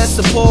or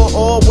lesser, poor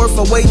or worth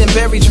a weight in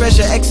buried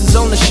treasure. X's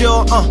on the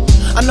shore.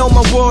 I know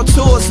my world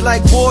tour's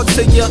like war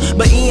to you,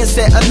 but Ian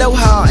said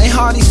aloha and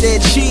Hardy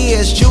said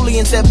cheers.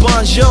 Julian said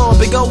bonjour.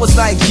 Big O was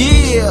like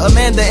yeah.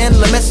 Amanda and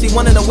LaMessi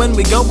wanna know when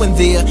we going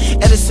there.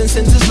 Edison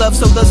sends his love,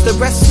 so does the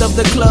rest of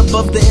the club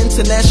of the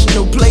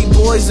international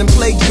playboys and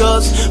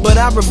playgirls. But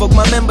I revoke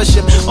my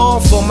membership, all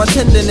for my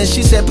tenderness.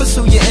 She said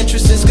pursue your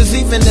interests, cause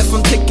even if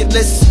I'm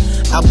ticketless,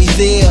 I'll be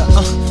there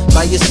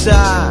by your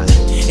side,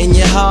 in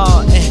your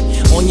heart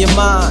and on your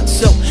mind.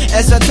 So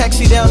as I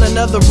taxi down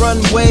another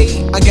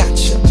runway, I got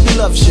you. Who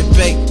loves you,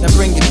 babe? Now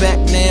bring it back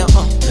now.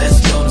 Let's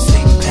go to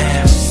sleep in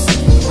Paris,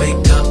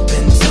 wake up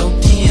in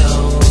Tokyo,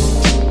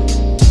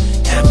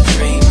 have a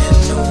dream in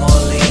New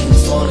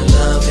Orleans, fall in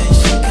love in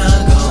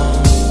Chicago,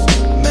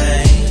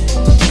 man.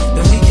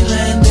 Then we can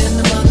land in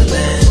the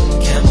motherland,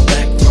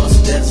 Camelback across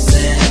the desert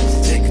sands,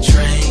 take a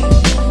train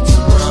to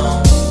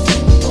Rome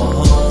or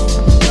home,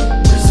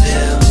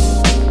 Brazil,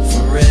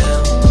 for real.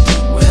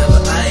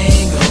 Wherever I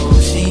go,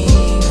 she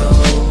go.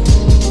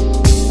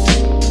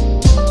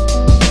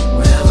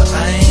 Wherever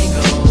I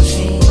go,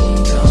 she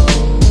go.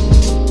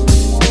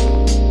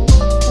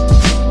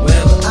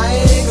 Wherever I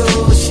go,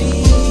 she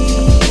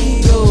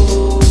go.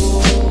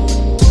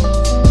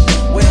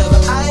 Wherever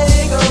I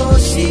go,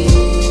 she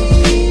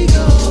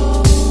go.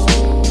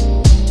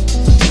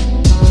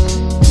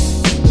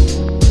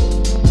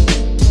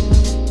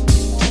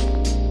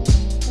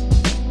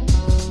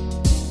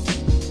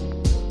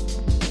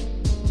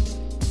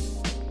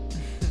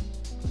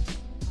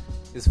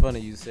 It's funny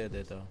you said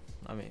that though.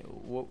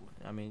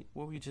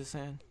 What were you just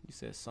saying? You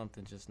said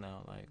something just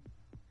now, like.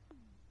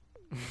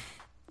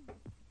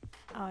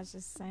 I was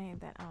just saying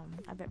that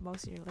I bet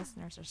most of your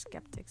listeners are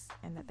skeptics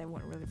and that they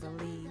wouldn't really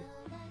believe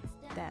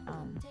that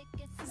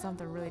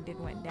something really did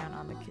went down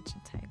on the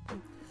kitchen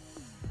table.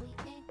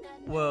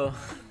 Well,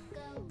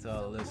 to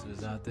all the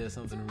listeners out there,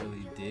 something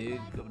really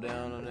did go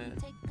down on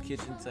that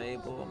kitchen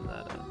table.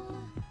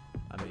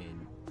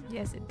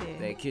 Yes, it did.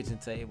 That kitchen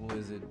table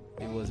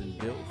it wasn't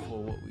built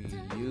for what we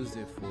used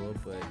it for,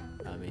 but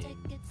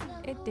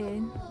it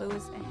did.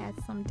 Louis had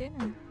some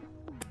dinner.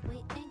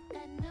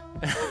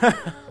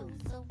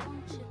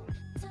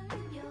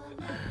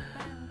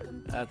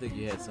 I think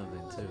you had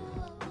something too.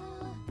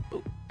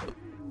 Ooh.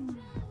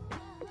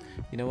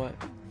 You know what?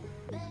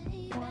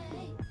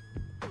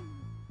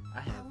 I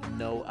have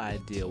no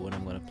idea what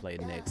I'm gonna play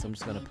next. I'm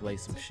just gonna play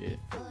some shit.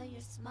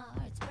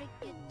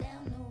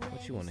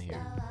 What you wanna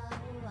hear?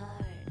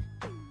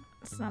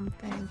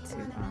 Something to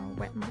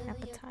whet my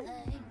appetite.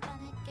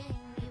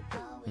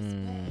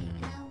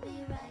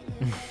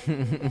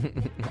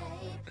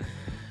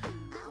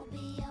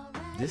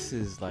 This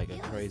is like a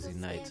crazy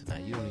night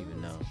tonight. You don't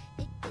even know.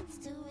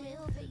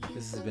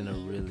 This has been a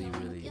really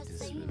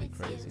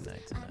crazy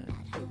night tonight.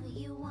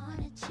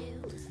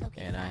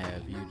 And I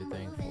have you to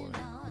thank for it.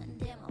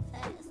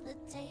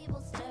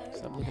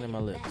 Stop looking at my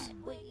lips.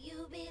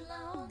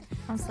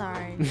 I'm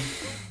sorry.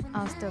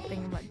 I was still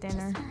thinking about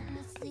dinner.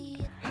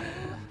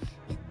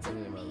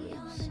 Look at my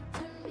lips.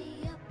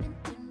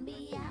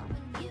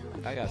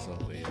 I I got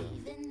something for you.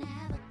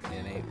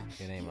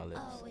 It ain't my lips.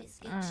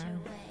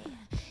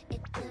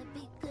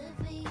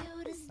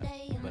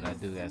 But I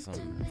do got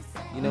something.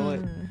 You know what?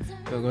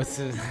 We're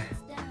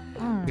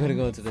gonna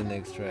go into the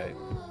next track.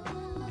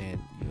 And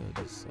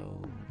you're just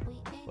so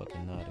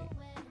fucking naughty.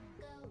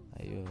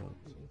 Like, you're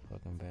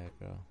fucking bad,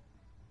 girl.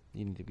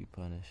 You need to be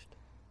punished.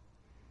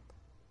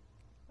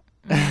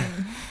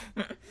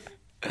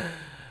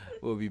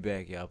 We'll be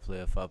back, y'all.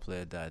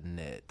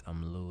 Playa5playa.net.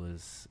 I'm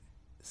Lewis,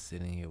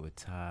 sitting here with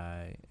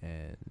Ty,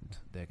 and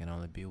there can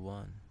only be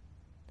one.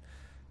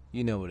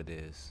 You know what it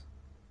is.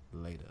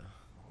 Later.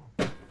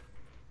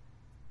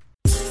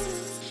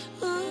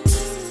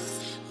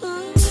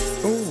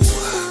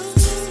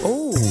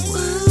 Ooh.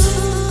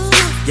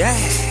 Yeah.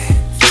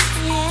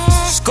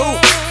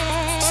 Scoop.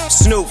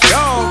 Snoop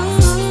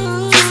Dogg.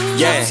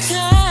 Yeah.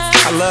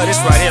 I love this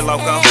right here,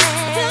 loco.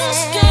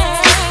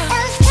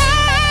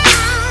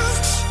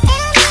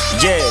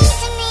 Yeah.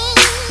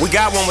 We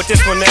got one with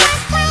this one now.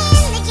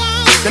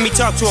 Let me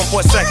talk to him for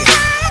a second.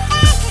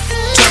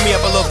 Turn me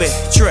up a little bit.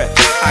 Trip.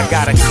 I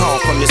got a call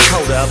from this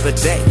hoe the other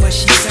day.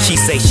 She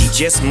say she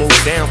just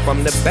moved down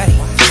from the Bay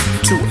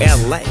to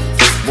LA.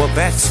 Well,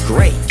 that's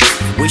great.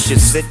 We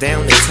should sit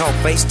down and talk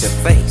face to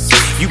face.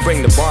 You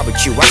bring the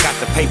barbecue, I got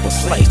the paper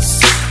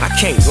plates. I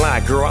can't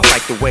lie, girl, I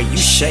like the way you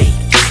shake.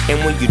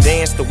 And when you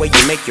dance, the way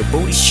you make your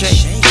booty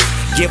shake.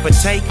 Give or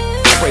take,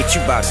 I rate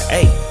you about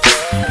an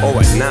 8 or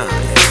a 9.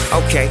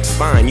 Okay,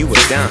 fine, you a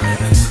dime.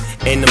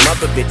 And them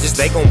other bitches,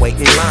 they gon' wait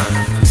in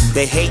line.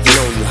 They hating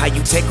on you, how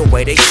you take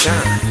away they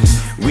shine.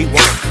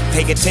 Rewind,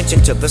 pay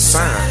attention to the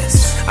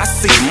signs. I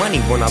see money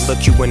when I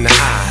look you in the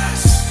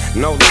eyes.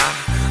 No lie,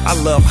 I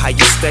love how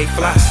you stay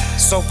fly.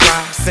 So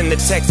fly, send a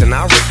text and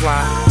I'll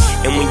reply.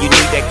 And when you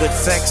need that good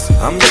sex,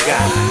 I'm the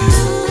guy.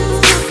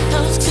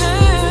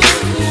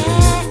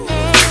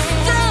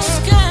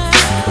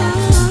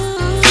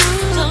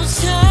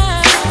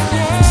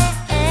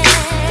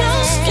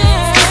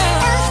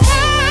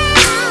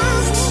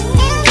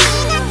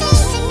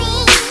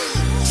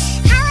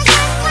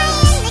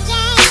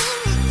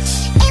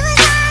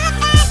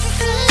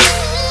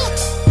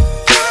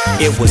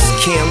 It was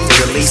Kim,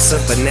 Delisa,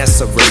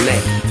 Vanessa,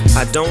 Renee.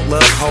 I don't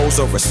love hoes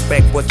or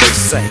respect what they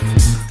say.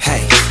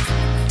 Hey,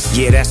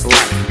 yeah, that's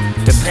life.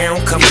 The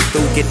pound coming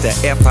through, get the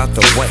F out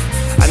the way.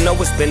 I know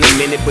it's been a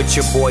minute, but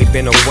your boy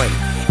been away.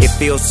 It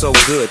feels so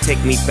good,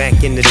 take me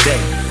back in the day.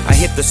 I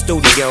hit the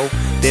studio,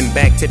 then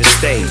back to the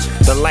stage.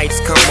 The lights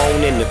come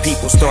on and the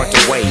people start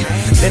to wave.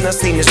 Then I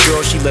seen this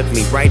girl, she looked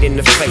me right in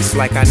the face.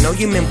 Like I know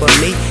you remember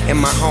me and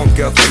my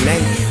homegirl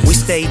Kane. We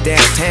stayed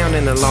downtown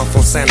in the loft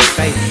on Santa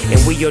Fe. And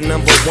we your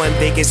 #1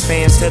 biggest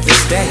fans to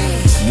this day.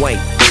 Wait,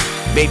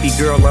 baby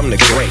girl, I'm the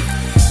great.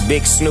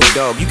 Big Snoop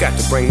Dogg, you got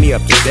to bring me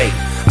up to date.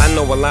 I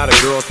know a lot of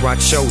girls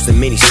rock shows in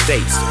many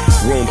states.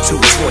 Room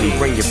 220,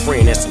 bring your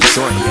friend and some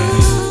drink.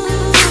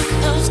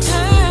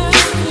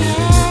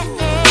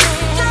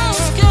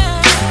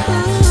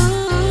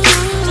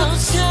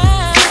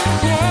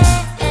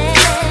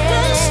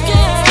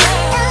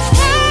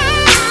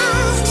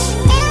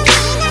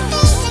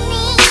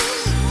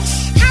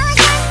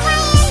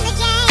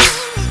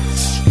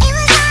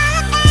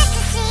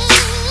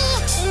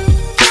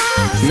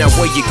 Now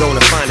where you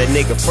gonna find a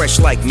nigga fresh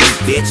like me,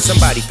 bitch?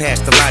 Somebody pass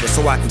the lighter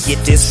so I can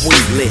get this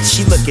weed lit.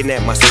 She looking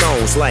at my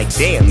stones like,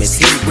 damn, is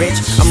he rich?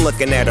 I'm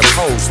looking at her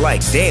pose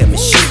like, damn, is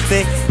she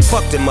thick?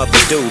 Fuck them other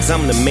dudes,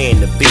 I'm the man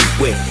to be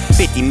with.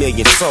 50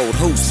 million sold,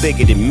 who's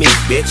bigger than me,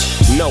 bitch?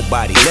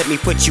 Nobody, let me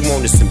put you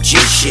on to some G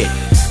shit.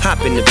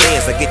 Hop in the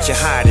Benz, I get you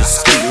higher than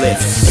ski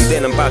lift. And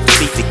then I'm about to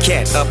beat the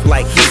cat up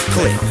like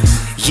Heathcliff.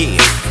 Yeah,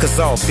 cause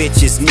all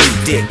bitches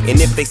need dick.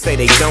 And if they say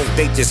they don't,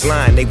 they just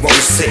lying, they won't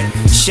sit.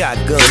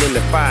 Shotgun in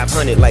the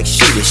 500 like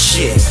she the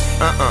shit.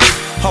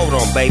 Hold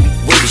on baby,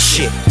 we the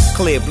shit.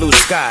 Clear blue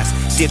skies,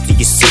 dip to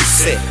your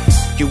seasick.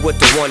 You with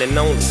the one and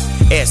only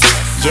S,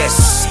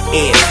 yes,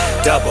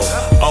 N-double-O-P.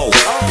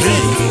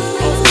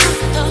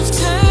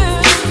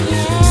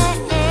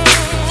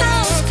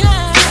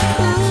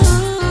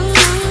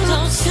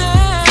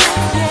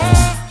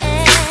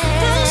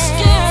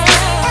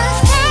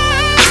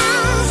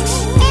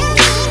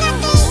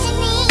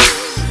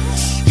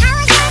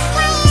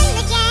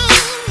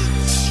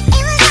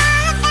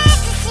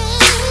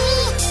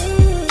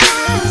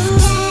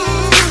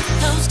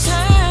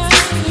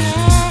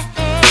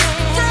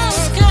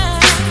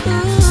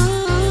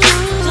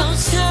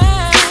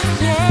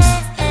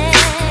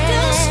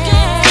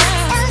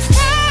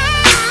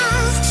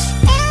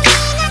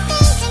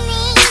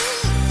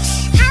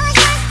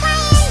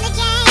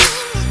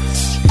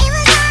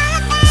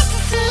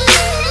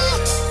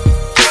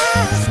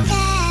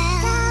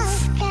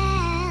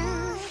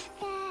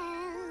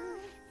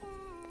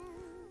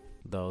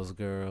 Those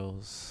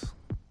girls.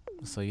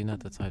 So you're not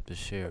the type to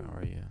share,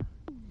 are you?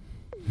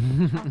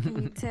 How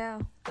can you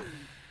tell?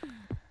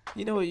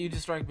 You know what? You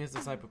just strike me as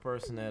the type of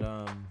person that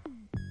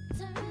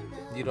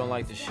you don't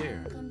like to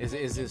share. Is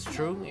this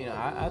true? You know,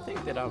 I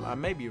think that I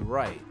may be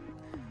right.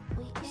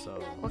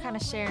 So What kind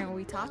of sharing are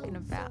we talking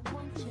about?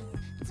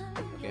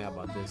 okay, how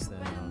about this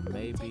then?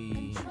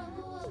 Maybe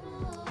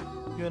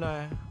You and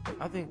I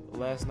think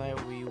last night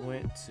we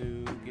went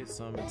to get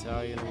some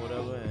Italian or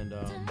whatever, and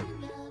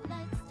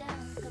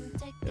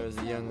there was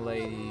a young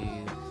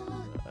lady,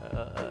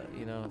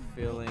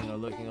 feeling or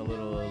looking a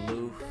little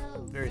aloof,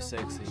 very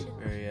sexy,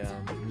 very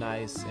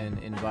nice and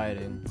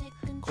inviting,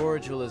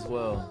 cordial as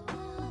well,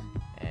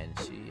 and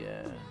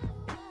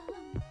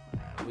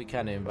we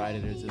kind of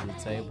invited her to the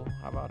table.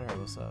 How about her?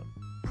 What's up?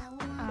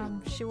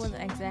 She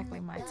wasn't exactly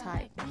my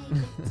type.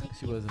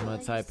 She wasn't my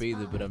type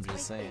either, but I'm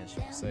just saying she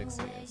was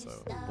sexy, and so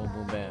boom,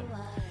 boom, bam.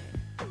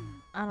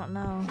 I don't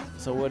know.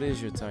 So what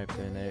is your type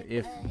then,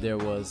 if there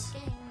was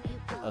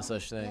a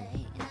such thing?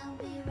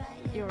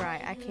 You're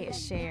right, I can't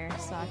share,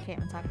 so I can't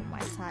even talk about my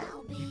type.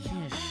 You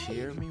can't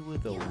share me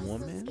with a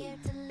woman?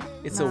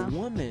 It's No. a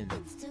woman.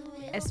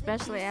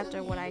 Especially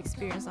after what I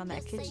experienced on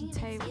that kitchen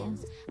table.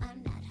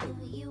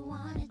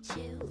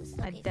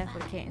 I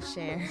definitely can't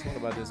share. So what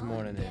about this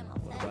morning then?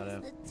 What about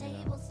after,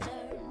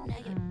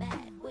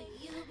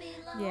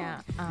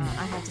 Yeah, I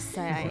have to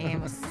say I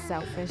am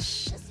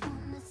selfish.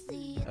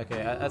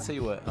 Okay, I'll tell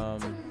you what.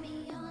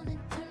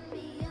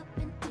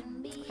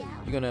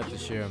 You're gonna have to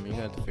share me. You're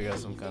gonna have to figure out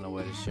some kind of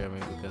way to share me,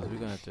 because we're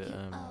gonna have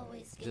to,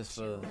 just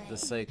for the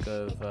sake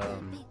of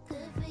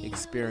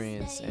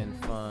experience and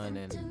fun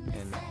and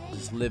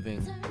just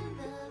living,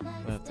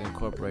 we have to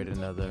incorporate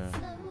another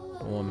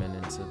woman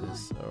into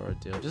this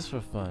ordeal, just for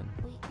fun,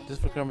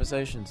 just for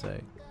conversation's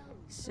sake.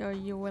 So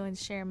you're willing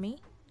to share me?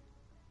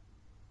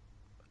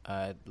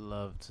 I'd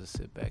love to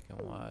sit back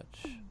and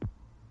watch.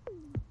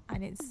 I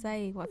didn't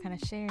say what kind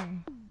of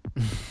sharing.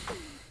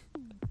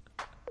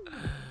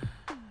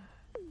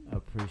 I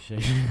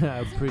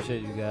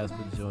appreciate you guys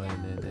for joining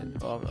in. And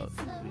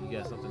you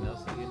got something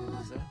else to get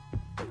into, say?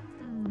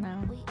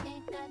 No.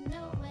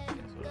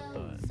 That's what I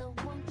thought.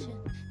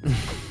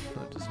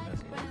 I'm just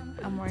messing with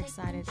you. I'm more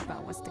excited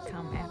about what's to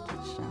come after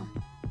the show.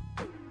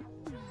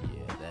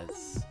 Yeah,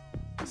 that's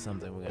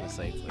something we're gonna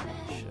save for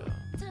the show.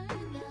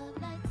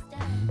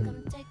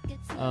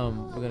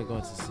 We're gonna go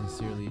into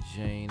Sincerely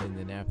Jane, and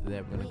then after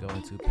that we're gonna go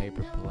into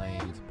Paper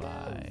Planes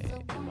by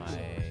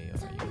MIA,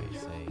 or you may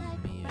say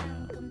Mia,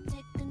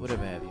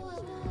 whatever have you.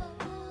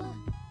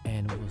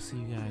 And we'll see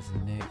you guys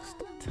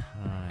next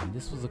time.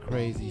 This was a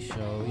crazy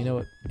show, you know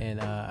what? And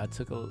I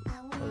took a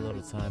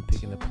little time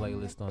picking the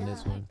playlist on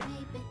this one,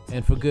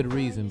 and for good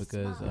reason,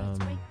 because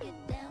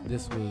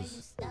this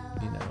was,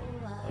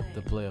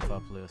 the Playa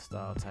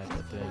style type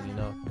of thing,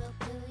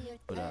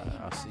 But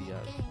I'll see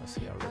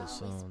y'all real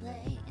soon.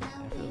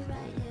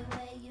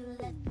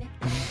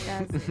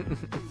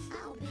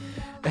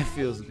 That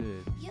feels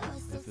good.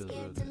 That feels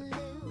real good.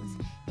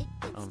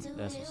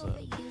 That's what's up.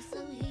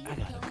 I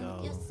gotta go.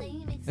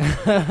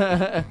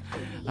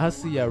 I'll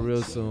see y'all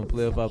real soon.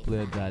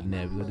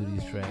 Playabouplayer.net. We're gonna do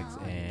these tracks,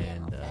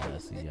 and I'll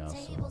see y'all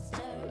soon.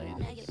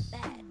 Later.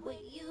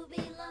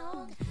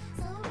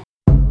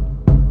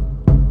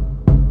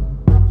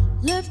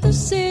 Left the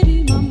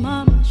city, my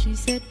mama, she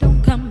said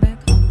don't come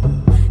back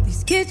home.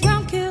 These kids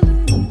round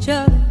killing each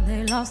other,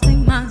 they lost their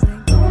minds, they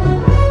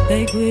gone.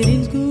 They quit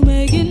in school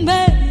making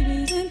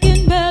babies and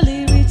can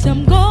barely reach.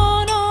 I'm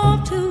going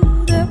off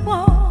to their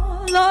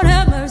wall. Lord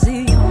have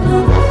mercy on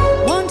them.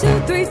 1, 2,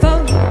 3,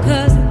 4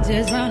 cousins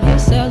just round here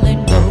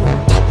selling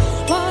gold.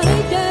 While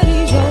their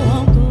daddy's your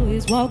uncle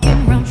is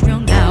walking around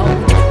strung out.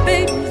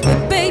 Babies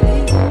with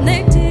babies, and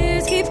their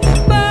tears keep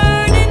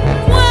burning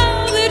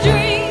while their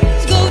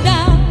dreams go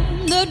down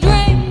the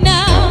drain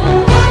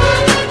now.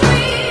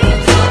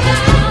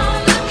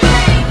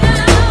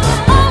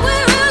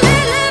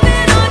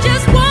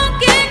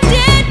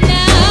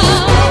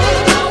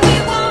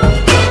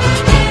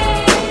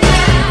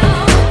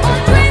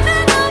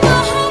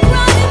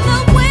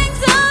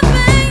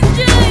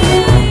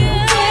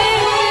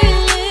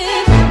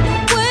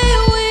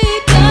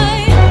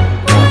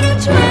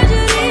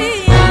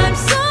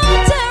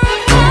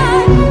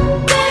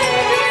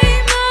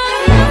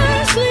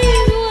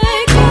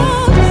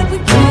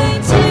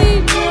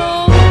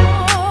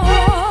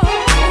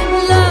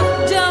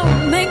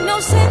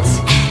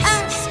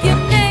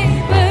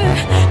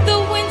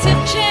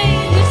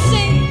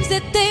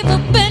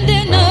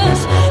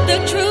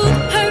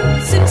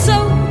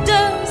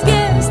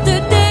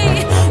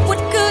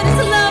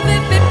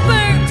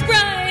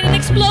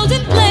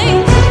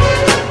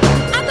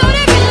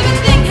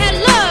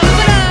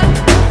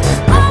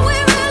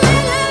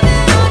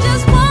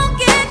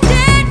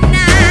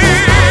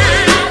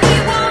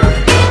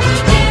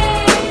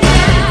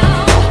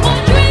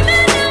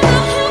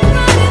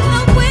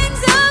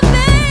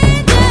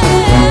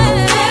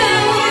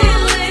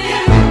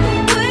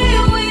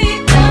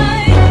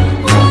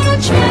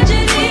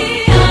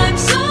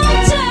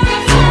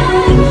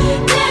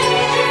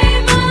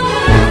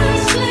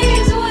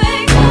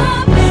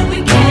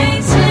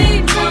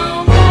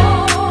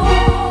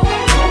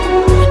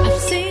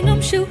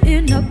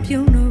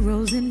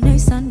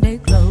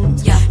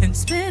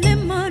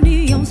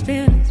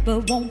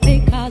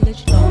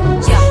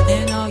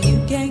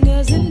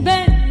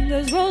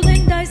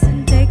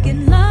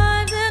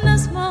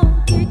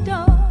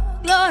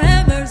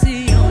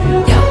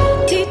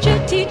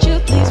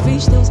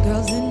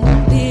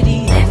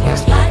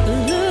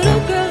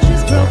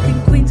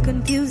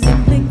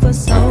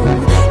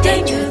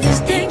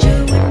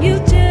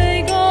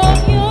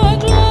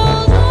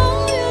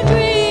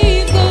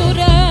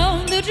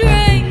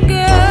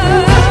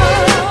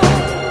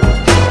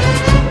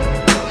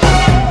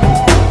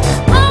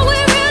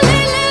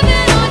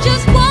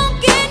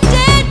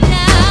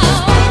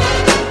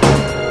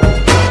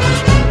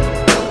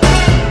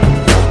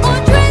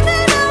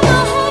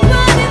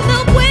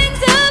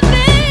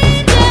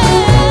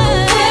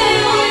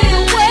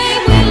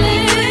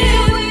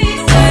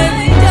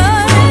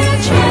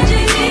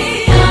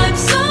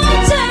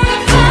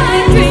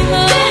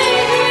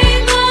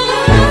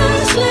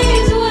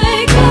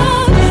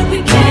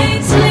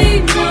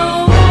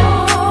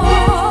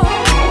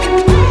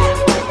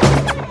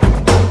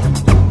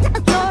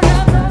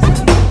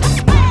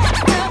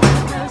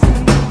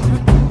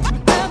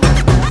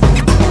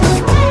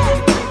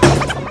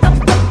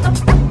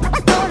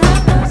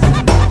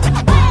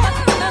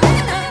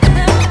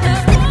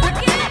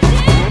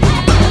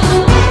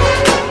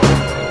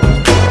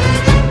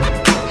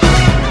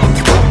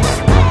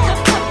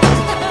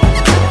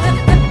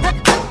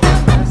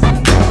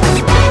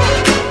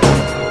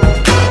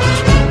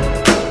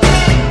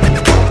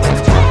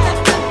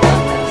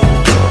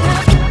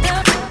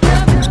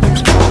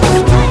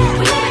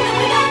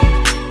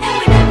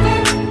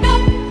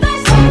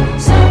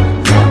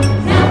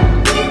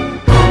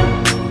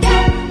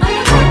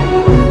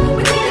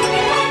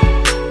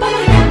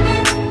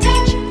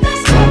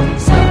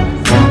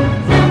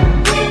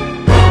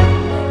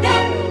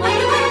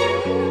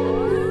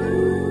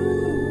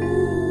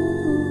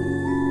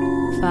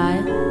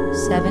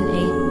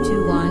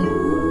 7821.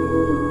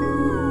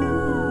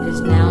 It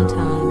is now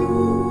time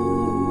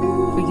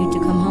for you to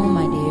come home,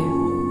 my dear.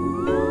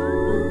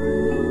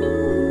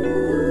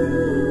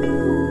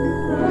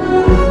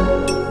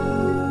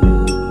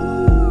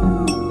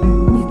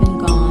 You've been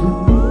gone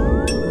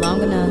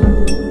long enough.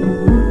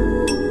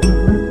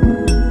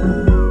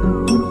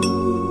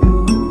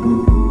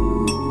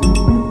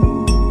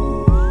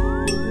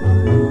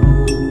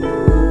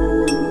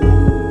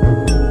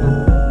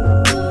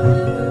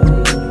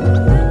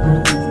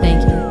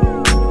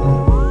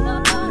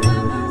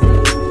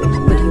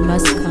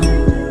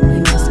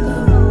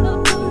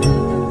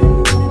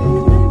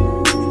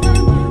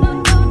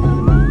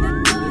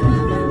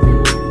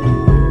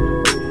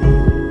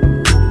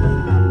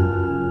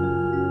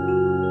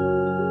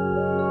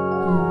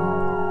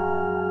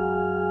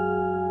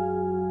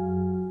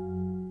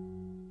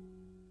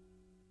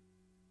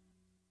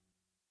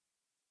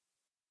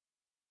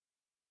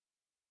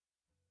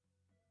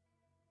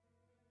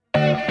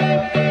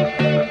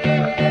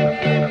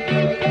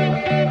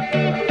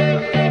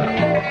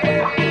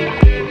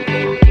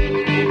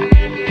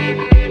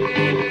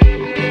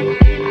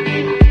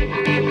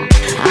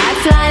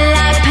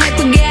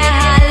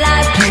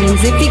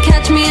 If you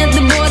catch me at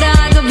the border,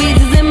 I got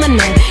visas in my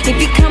name. If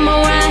you come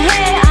around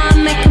here, I'll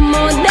make them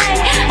all day.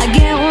 I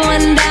get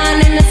one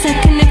down in a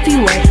second if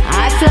you wait.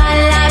 I fly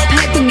like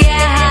paper, get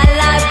high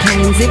like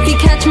planes. If you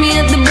catch me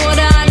at the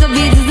border, I got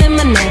visas in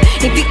my name.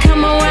 If you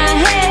come around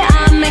here,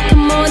 I'll make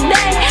them all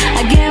day.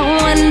 I get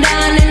one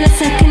down in a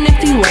second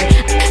if you wait.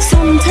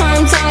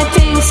 Sometimes I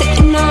think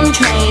sitting on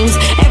trains.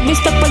 Every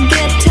stop I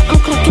get to,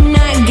 I'm clocking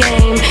that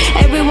game.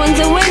 Everyone's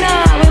a winner,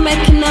 we're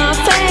making our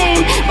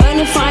fame.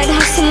 Bonafide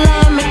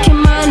hustler, making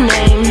my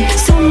name.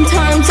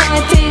 Sometimes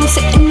I think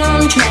sitting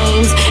on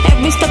trains.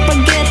 Every stop I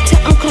get to,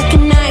 I'm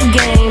clocking that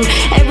game.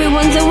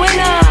 Everyone's a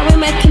winner,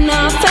 we're making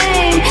our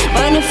fame.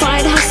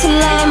 Bonafide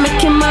hustler,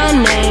 making my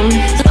name.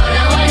 All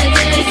I wanna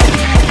do is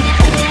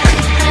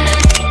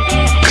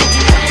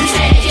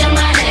take your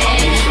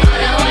money.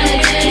 All I wanna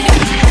do is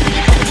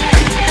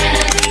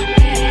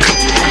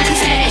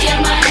take your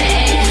money.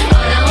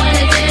 All I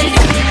wanna do is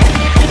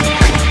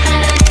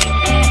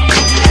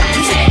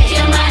take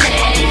your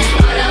money.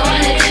 All I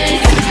wanna do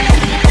is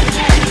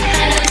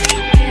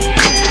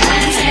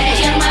take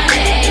your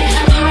money.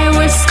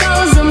 Pirate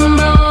skulls and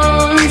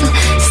bones,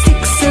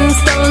 sticks and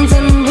stones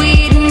and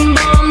weed and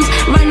bombs.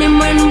 Running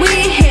when we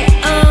hit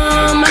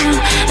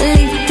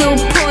lethal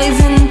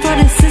poison for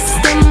the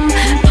system.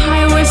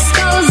 Pirate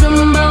skulls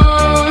and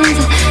bones,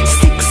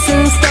 sticks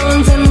and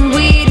stones and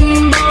weed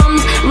and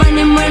bombs.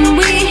 Running when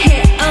we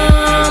hit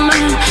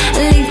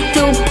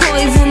lethal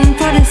poison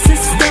for the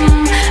system.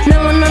 No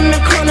one on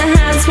the corner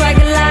has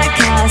swagger like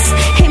us.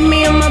 Hit me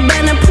on my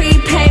banner,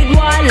 prepaid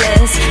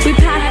wireless. We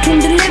pack and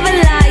deliver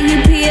like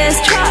UPS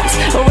trucks.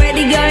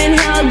 Already going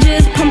hell,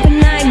 just pumping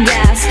that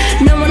gas.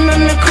 No one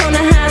on the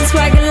corner has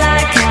swagger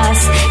like us.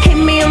 Hit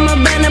me on my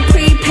banner,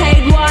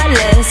 prepaid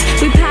wireless.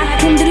 We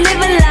pack and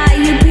deliver like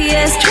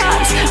UPS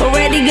trucks.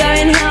 Already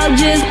going hell,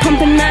 just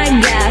pumping that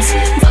gas.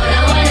 All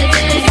I wanna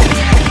do is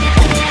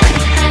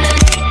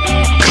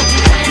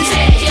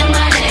take your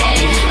money.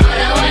 All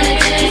I wanna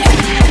do is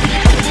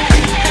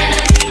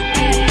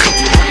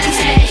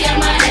take your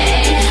money.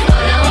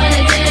 All I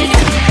wanna do is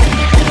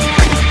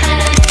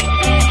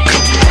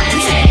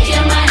take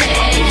your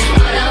money.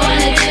 All I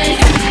wanna do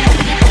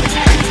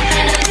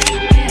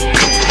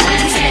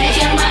is take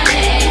your money.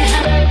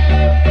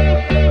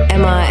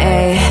 MIA,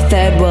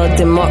 third world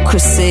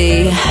democracy.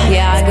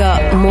 Yeah, I got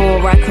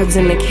more records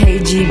than the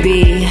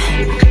KGB.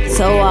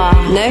 So,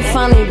 no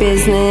funny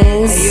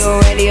business. You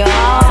already are.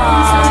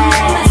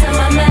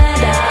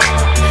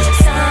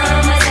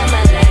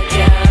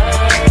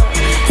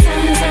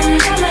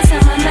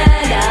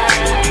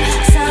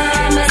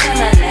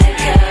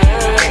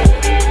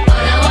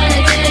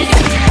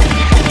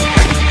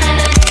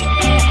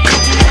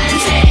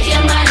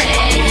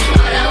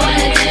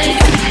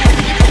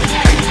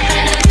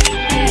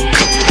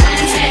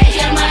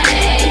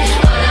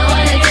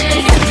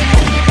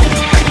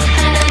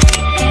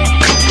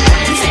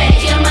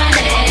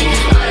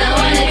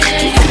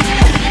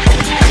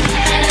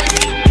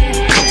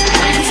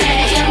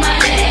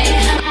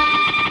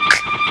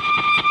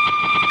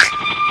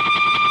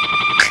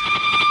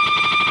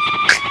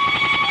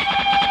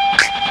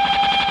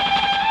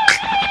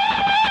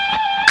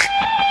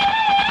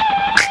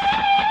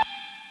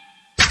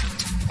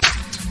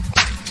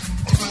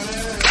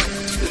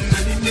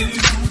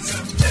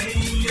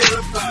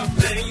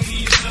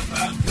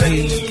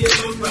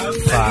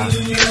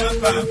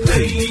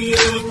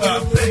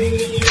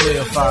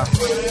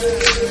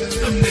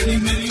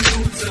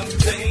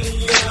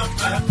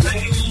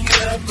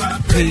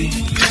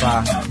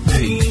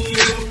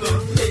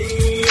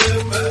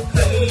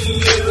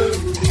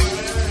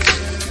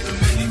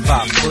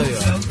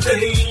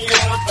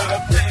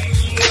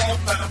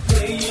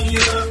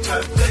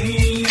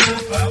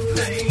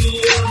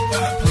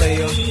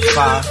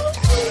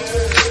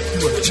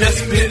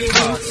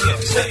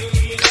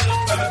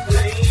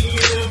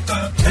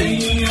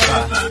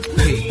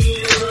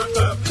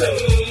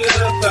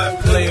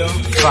 Playa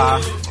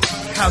 5.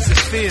 How's it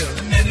feel?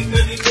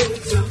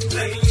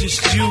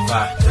 Just you,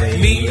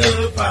 me, and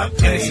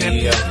it's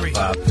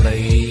MP3.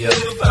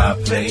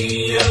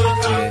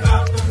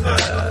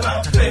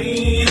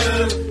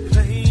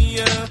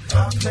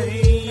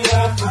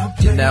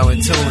 You're now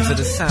in tune to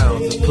the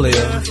sounds of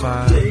Playa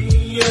 5.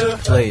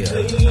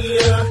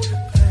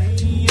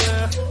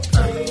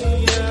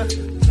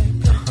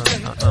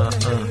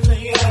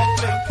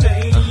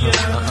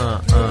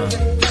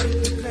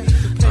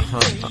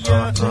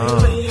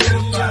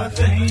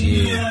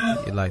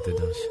 Yeah, you like that,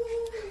 don't you?